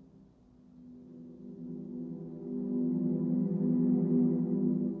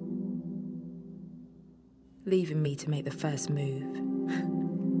 Leaving me to make the first move.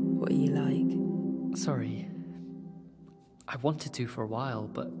 What are you like? Sorry. I wanted to for a while,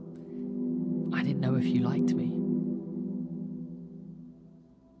 but didn't know if you liked me.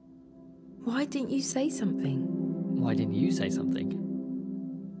 Why didn't you say something? Why didn't you say something?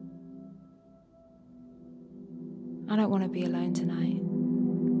 I don't want to be alone tonight.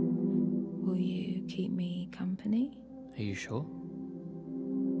 Will you keep me company? Are you sure?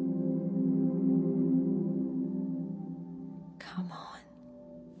 Come on.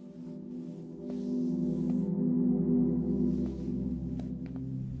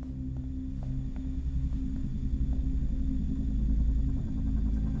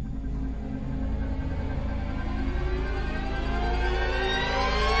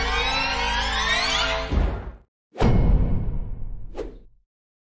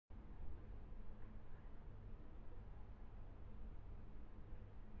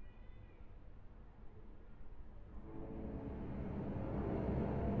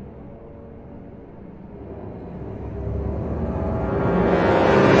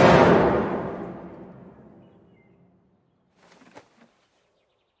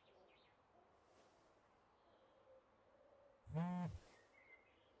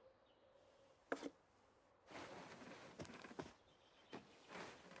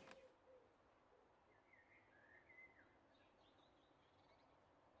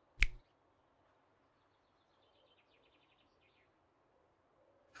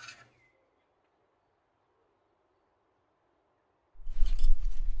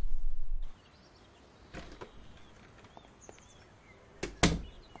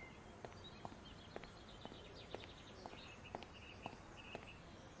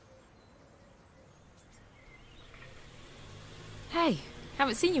 Hey,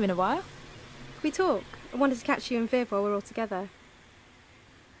 haven't seen you in a while. Can we talk? I wanted to catch you and Viv while we're all together.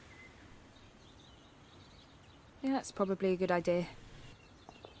 Yeah, that's probably a good idea.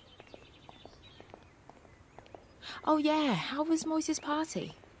 Oh yeah, how was Moise's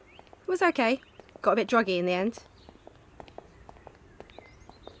party? It was okay. Got a bit druggy in the end.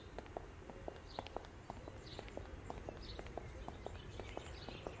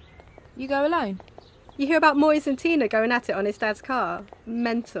 You go alone? You hear about Moise and Tina going at it on his dad's car?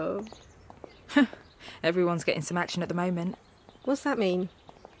 Mental. Everyone's getting some action at the moment. What's that mean?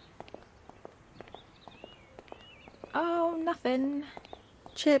 Oh, nothing.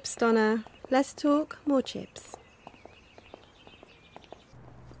 Chips, Donna. Less talk, more chips.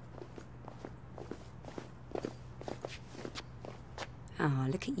 Ah,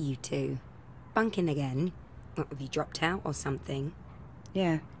 look at you two. Bunking again. What, have you dropped out or something?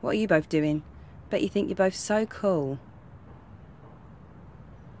 Yeah, what are you both doing? Bet you think you're both so cool.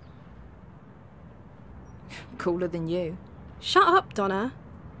 Cooler than you. Shut up, Donna.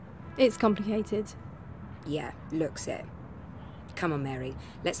 It's complicated. Yeah, looks it. Come on, Mary.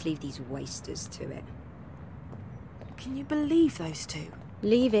 Let's leave these wasters to it. Can you believe those two?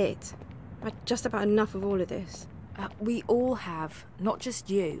 Leave it. I've just about enough of all of this. We all have, not just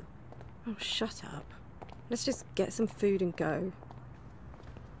you. Oh, shut up. Let's just get some food and go.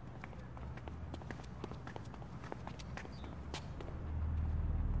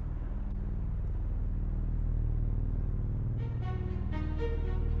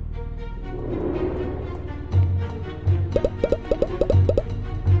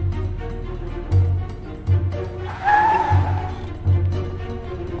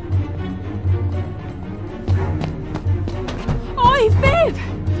 Oi, Viv!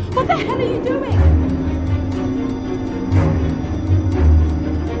 What the hell are you doing?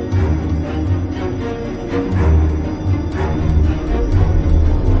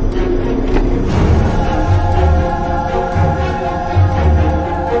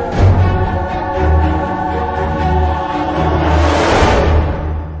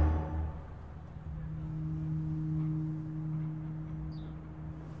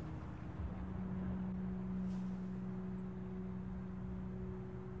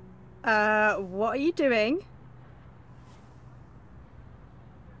 What are you doing?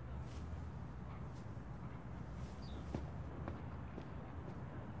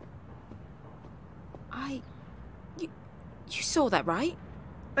 You saw that, right?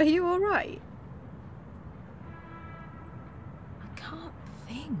 Are you all right? I can't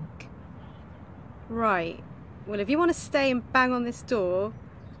think. Right. Well, if you want to stay and bang on this door...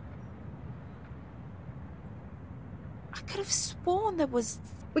 I could have sworn there was...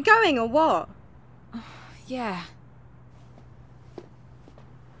 We're going, or what? Yeah.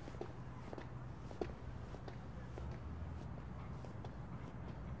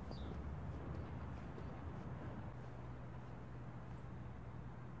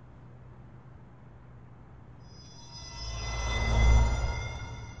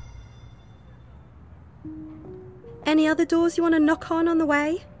 Any other doors you want to knock on the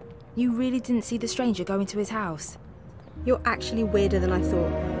way? You really didn't see the stranger go into his house? You're actually weirder than I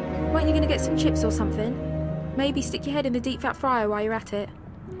thought. Weren't you going to get some chips or something? Maybe stick your head in the deep fat fryer while you're at it?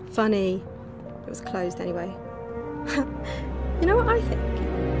 Funny. It was closed anyway. You know what I think?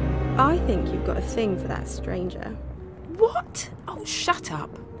 I think you've got a thing for that stranger. What? Oh, shut up.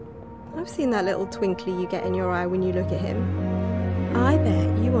 I've seen that little twinkly you get in your eye when you look at him. I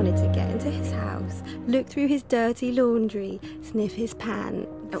bet you wanted to get into his house, look through his dirty laundry, sniff his pants.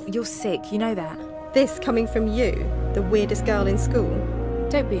 Oh, you're sick, you know that. This coming from you, the weirdest girl in school.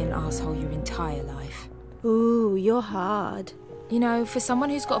 Don't be an asshole your entire life. Ooh, you're hard. You know, for someone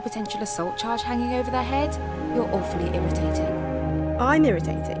who's got a potential assault charge hanging over their head, you're awfully irritating. I'm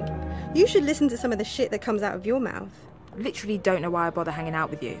irritating? You should listen to some of the shit that comes out of your mouth. Literally don't know why I bother hanging out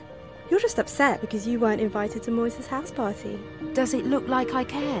with you. You're just upset because you weren't invited to Moise's house party. Does it look like I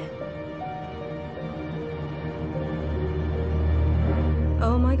care?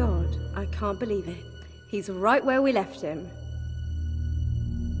 Oh my god, I can't believe it. He's right where we left him.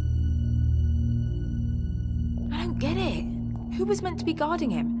 I don't get it. Who was meant to be guarding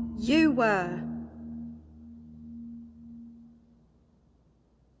him? You were.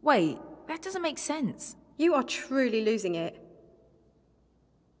 Wait, that doesn't make sense. You are truly losing it.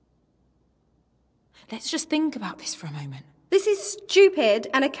 Let's just think about this for a moment. This is stupid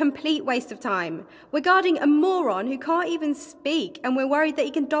and a complete waste of time. We're guarding a moron who can't even speak, and we're worried that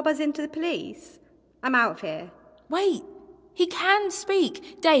he can dob us into the police. I'm out of here. Wait, he can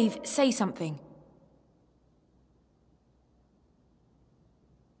speak. Dave, say something.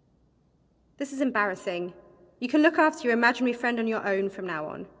 This is embarrassing. You can look after your imaginary friend on your own from now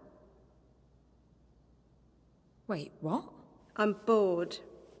on. Wait, what? I'm bored,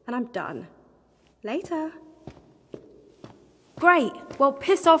 and I'm done. Later. Great, well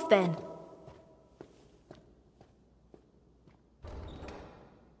piss off then.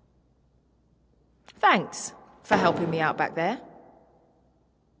 Thanks for helping me out back there.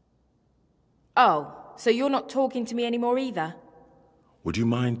 Oh, so you're not talking to me anymore either? Would you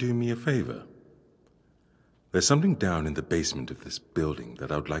mind doing me a favor? There's something down in the basement of this building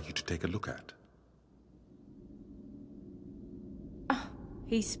that I would like you to take a look at.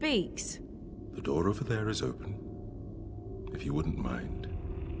 He speaks. The door over there is open, if you wouldn't mind.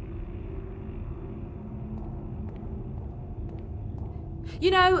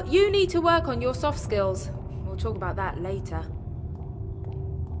 You know, you need to work on your soft skills. We'll talk about that later.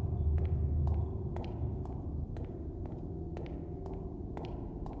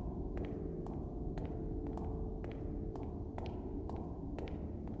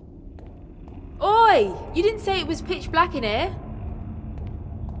 Oi! You didn't say it was pitch black in here.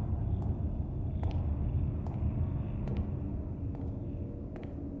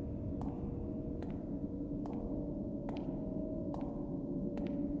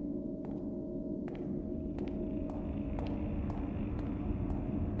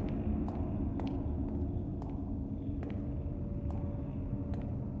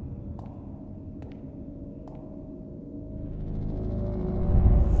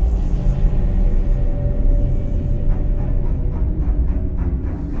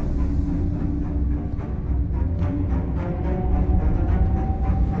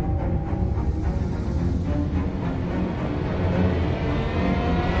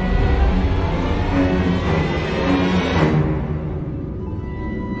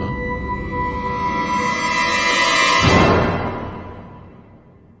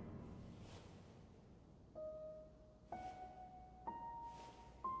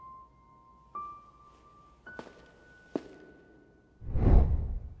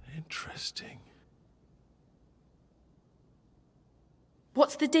 Interesting.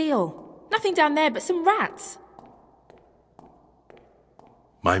 What's the deal? Nothing down there but some rats.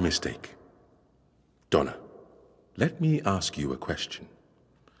 My mistake. Donna, let me ask you a question.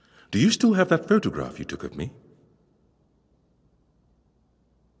 Do you still have that photograph you took of me?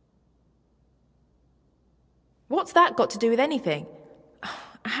 What's that got to do with anything?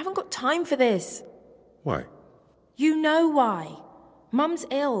 I haven't got time for this. Why? You know why. Mum's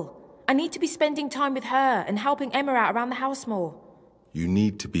ill. I need to be spending time with her and helping Emma out around the house more. You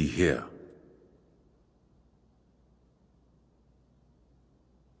need to be here.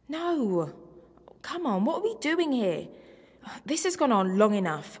 No. Come on, what are we doing here? This has gone on long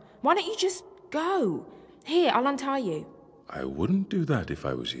enough. Why don't you just go? Here, I'll untie you. I wouldn't do that if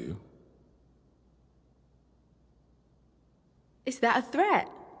I was you. Is that a threat?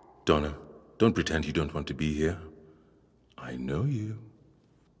 Donna, don't pretend you don't want to be here. I know you.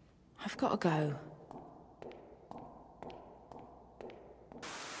 I've got to go.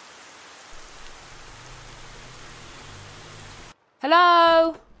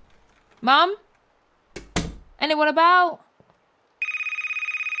 Hello? Mum? Anyone about?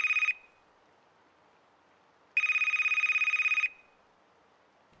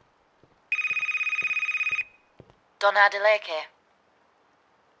 Donna Adeleke.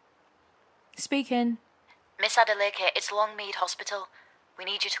 Speaking. Miss Adeleke, it's Longmead Hospital. We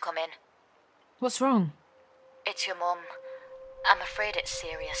need you to come in. What's wrong? It's your mum. I'm afraid it's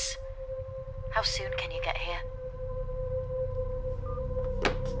serious. How soon can you get here?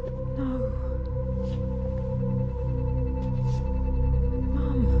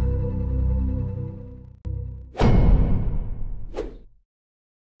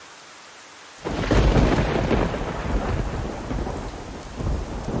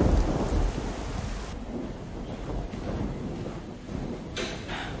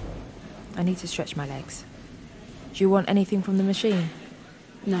 I need to stretch my legs. Do you want anything from the machine?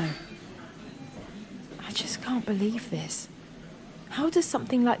 No. I just can't believe this. How does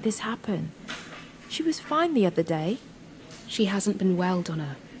something like this happen? She was fine the other day. She hasn't been well,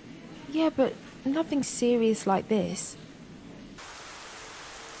 Donna. Yeah, but nothing serious like this.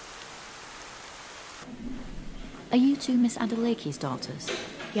 Are you two Miss Adeleke's daughters?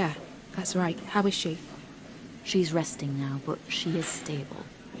 Yeah, that's right. How is she? She's resting now, but she is stable.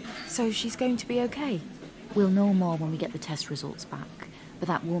 So she's going to be okay? We'll know more when we get the test results back, but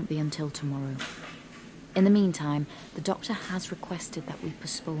that won't be until tomorrow. In the meantime, the doctor has requested that we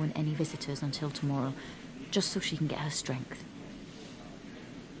postpone any visitors until tomorrow, just so she can get her strength.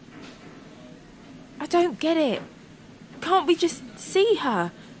 I don't get it. Can't we just see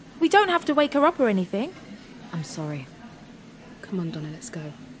her? We don't have to wake her up or anything. I'm sorry. Come on, Donna, let's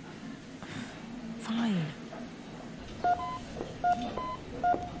go. Fine.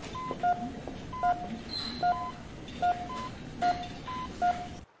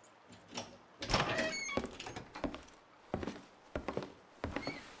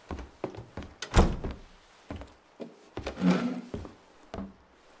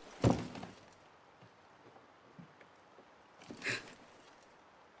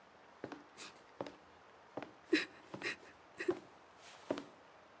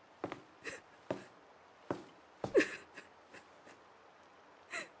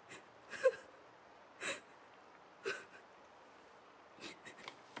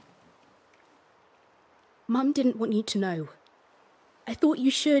 Mum didn't want you to know. I thought you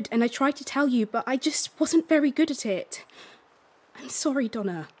should, and I tried to tell you, but I just wasn't very good at it. I'm sorry,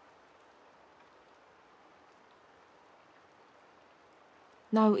 Donna.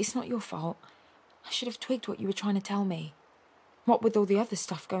 No, it's not your fault. I should have twigged what you were trying to tell me. What with all the other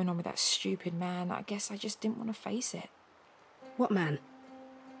stuff going on with that stupid man, I guess I just didn't want to face it. What man?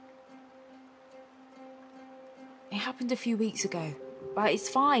 It happened a few weeks ago. But it's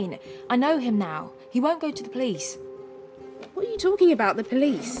fine. I know him now. He won't go to the police. What are you talking about, the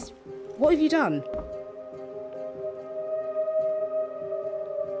police? What have you done?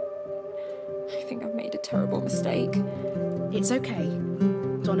 I think I've made a terrible mistake. It's okay.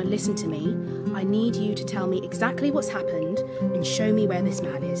 Donna, listen to me. I need you to tell me exactly what's happened and show me where this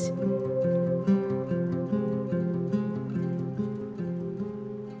man is.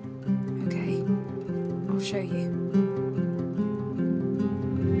 Okay. I'll show you.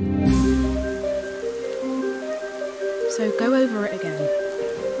 So go over it again.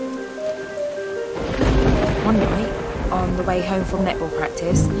 One night, on the way home from netball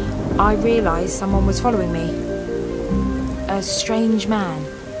practice, I realised someone was following me. A strange man.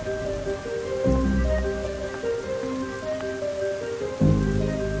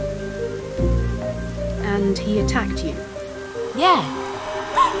 And he attacked you? Yeah.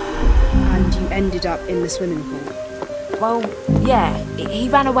 And you ended up in the swimming pool? Well, yeah. He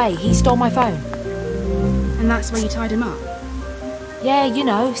ran away. He stole my phone. And that's where you tied him up? Yeah, you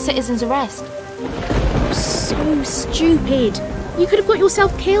know, citizen's arrest. So stupid. You could have got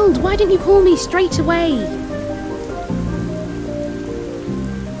yourself killed. Why didn't you call me straight away?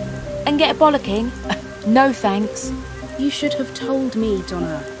 And get a bollocking? No thanks. You should have told me,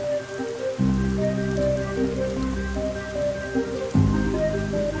 Donna.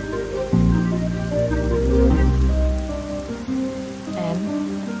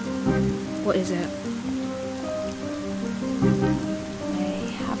 What is it? I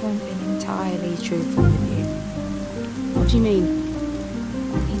haven't been entirely truthful with you. What do you mean?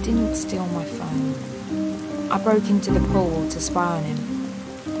 He didn't steal my phone. I broke into the pool to spy on him.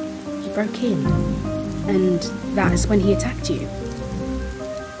 You broke in? And that's when he attacked you?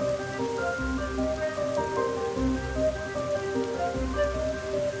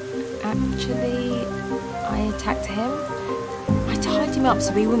 Actually, I attacked him. I tied him up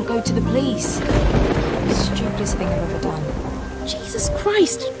so he wouldn't go to the police. The stupidest thing I've ever done. Jesus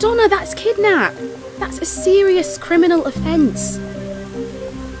Christ, Donna, that's kidnap. That's a serious criminal offence.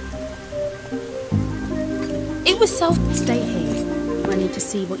 It was self... Stay here. I need to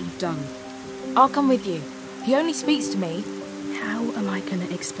see what you've done. I'll come with you. He only speaks to me. How am I going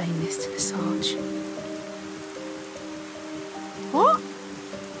to explain this to the Sarge? What?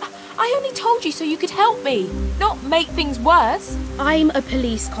 I only told you so you could help me, not make things worse. I'm a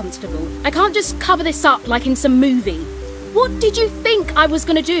police constable. I can't just cover this up like in some movie. What did you think I was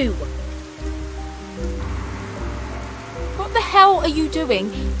going to do? What the hell are you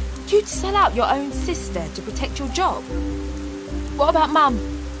doing? You'd sell out your own sister to protect your job. What about Mum?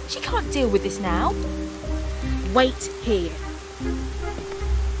 She can't deal with this now. Wait here.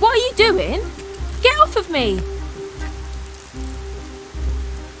 What are you doing? Get off of me!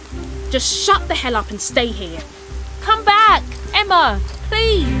 Just shut the hell up and stay here. Come back, Emma,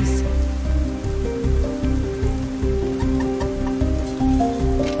 please.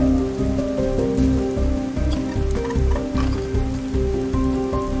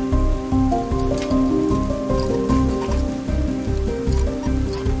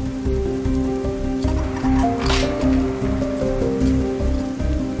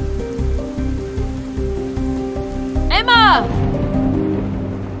 Emma!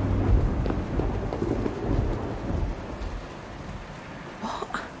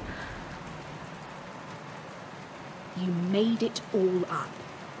 Made it all up.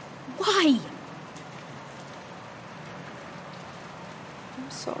 Why?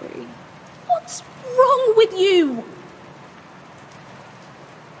 I'm sorry. What's wrong with you?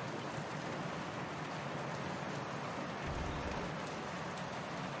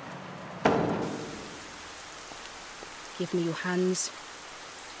 Give me your hands.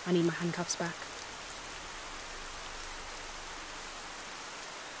 I need my handcuffs back.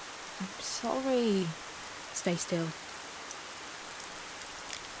 I'm sorry. Stay still.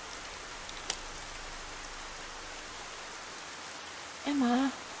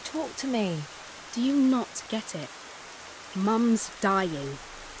 Emma, talk to me. Do you not get it? Mum's dying,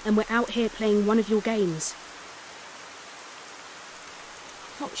 and we're out here playing one of your games.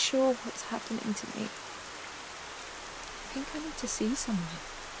 I'm not sure what's happening to me. I think I need to see someone.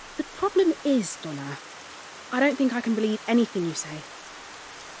 The problem is, Donna, I don't think I can believe anything you say.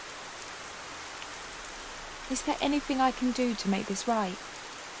 Is there anything I can do to make this right?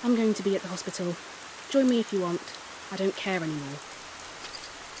 I'm going to be at the hospital. Join me if you want. I don't care anymore.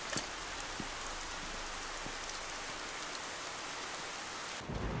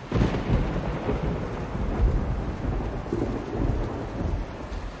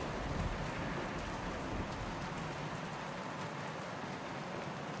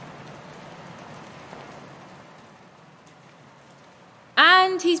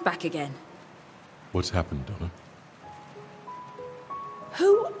 And he's back again. What's happened, Donna?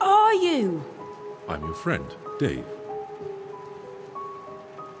 Who are you? I'm your friend, Dave.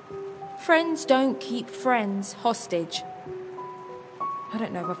 Friends don't keep friends hostage. I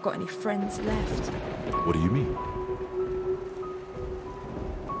don't know if I've got any friends left. What do you mean?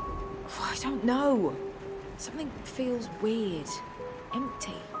 I don't know. Something feels weird.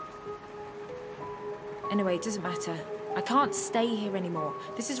 Empty. Anyway, it doesn't matter. I can't stay here anymore.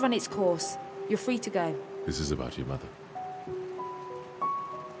 This has run its course. You're free to go. This is about your mother.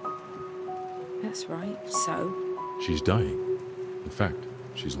 That's right. So? She's dying. In fact,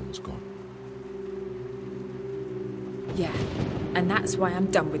 she's almost gone. Yeah. And that's why I'm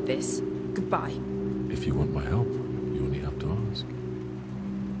done with this. Goodbye. If you want my help, you only have to ask.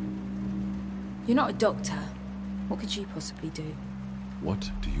 You're not a doctor. What could you possibly do? What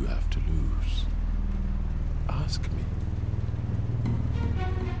do you have to lose? Ask me.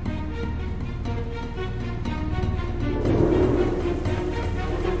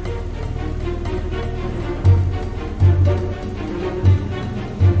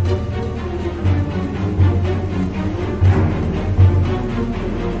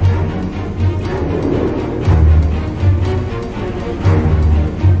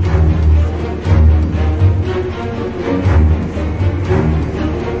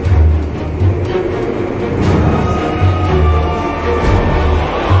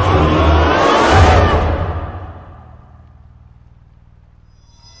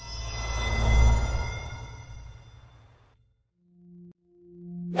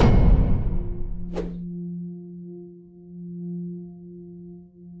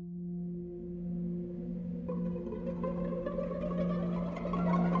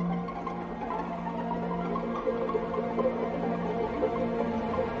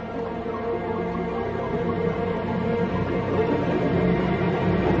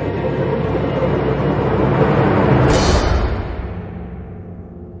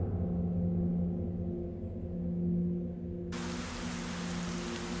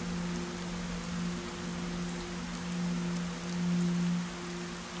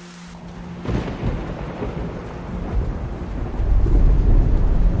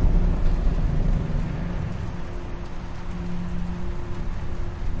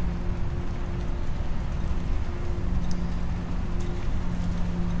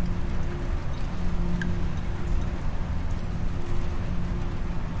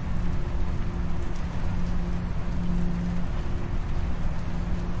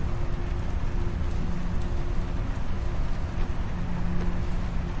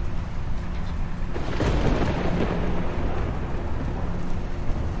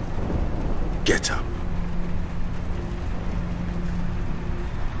 Get up.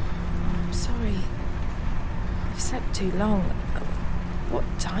 I'm sorry. I've slept too long. What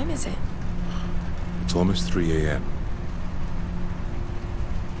time is it? It's almost 3 a.m.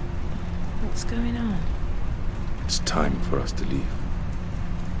 What's going on? It's time for us to leave.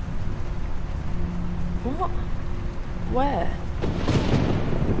 What? Where?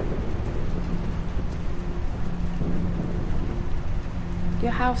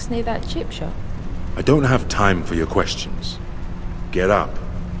 Your house near that chip shop? I don't have time for your questions. Get up.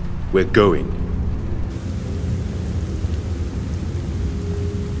 We're going.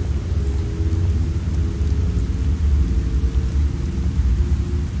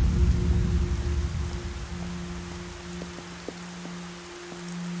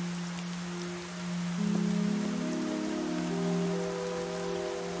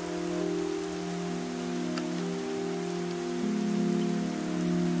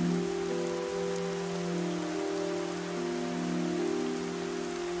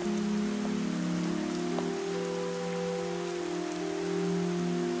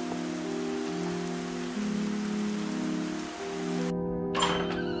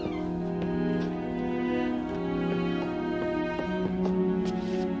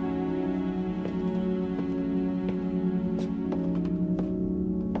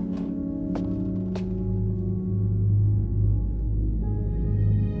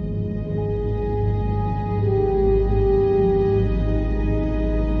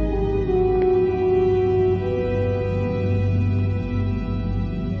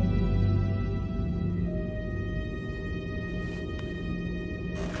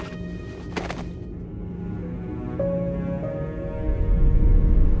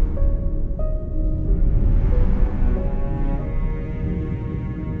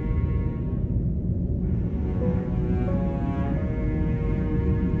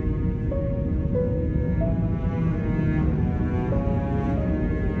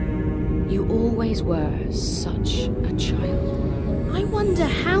 always were such a child. I wonder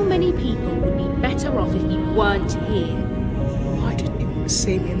how many people would be better off if you weren't here. Why didn't you want to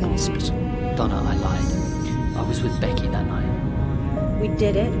see me in the hospital? Donna, I lied. I was with Becky that night. We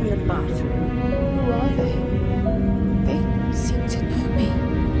did it in the bathroom.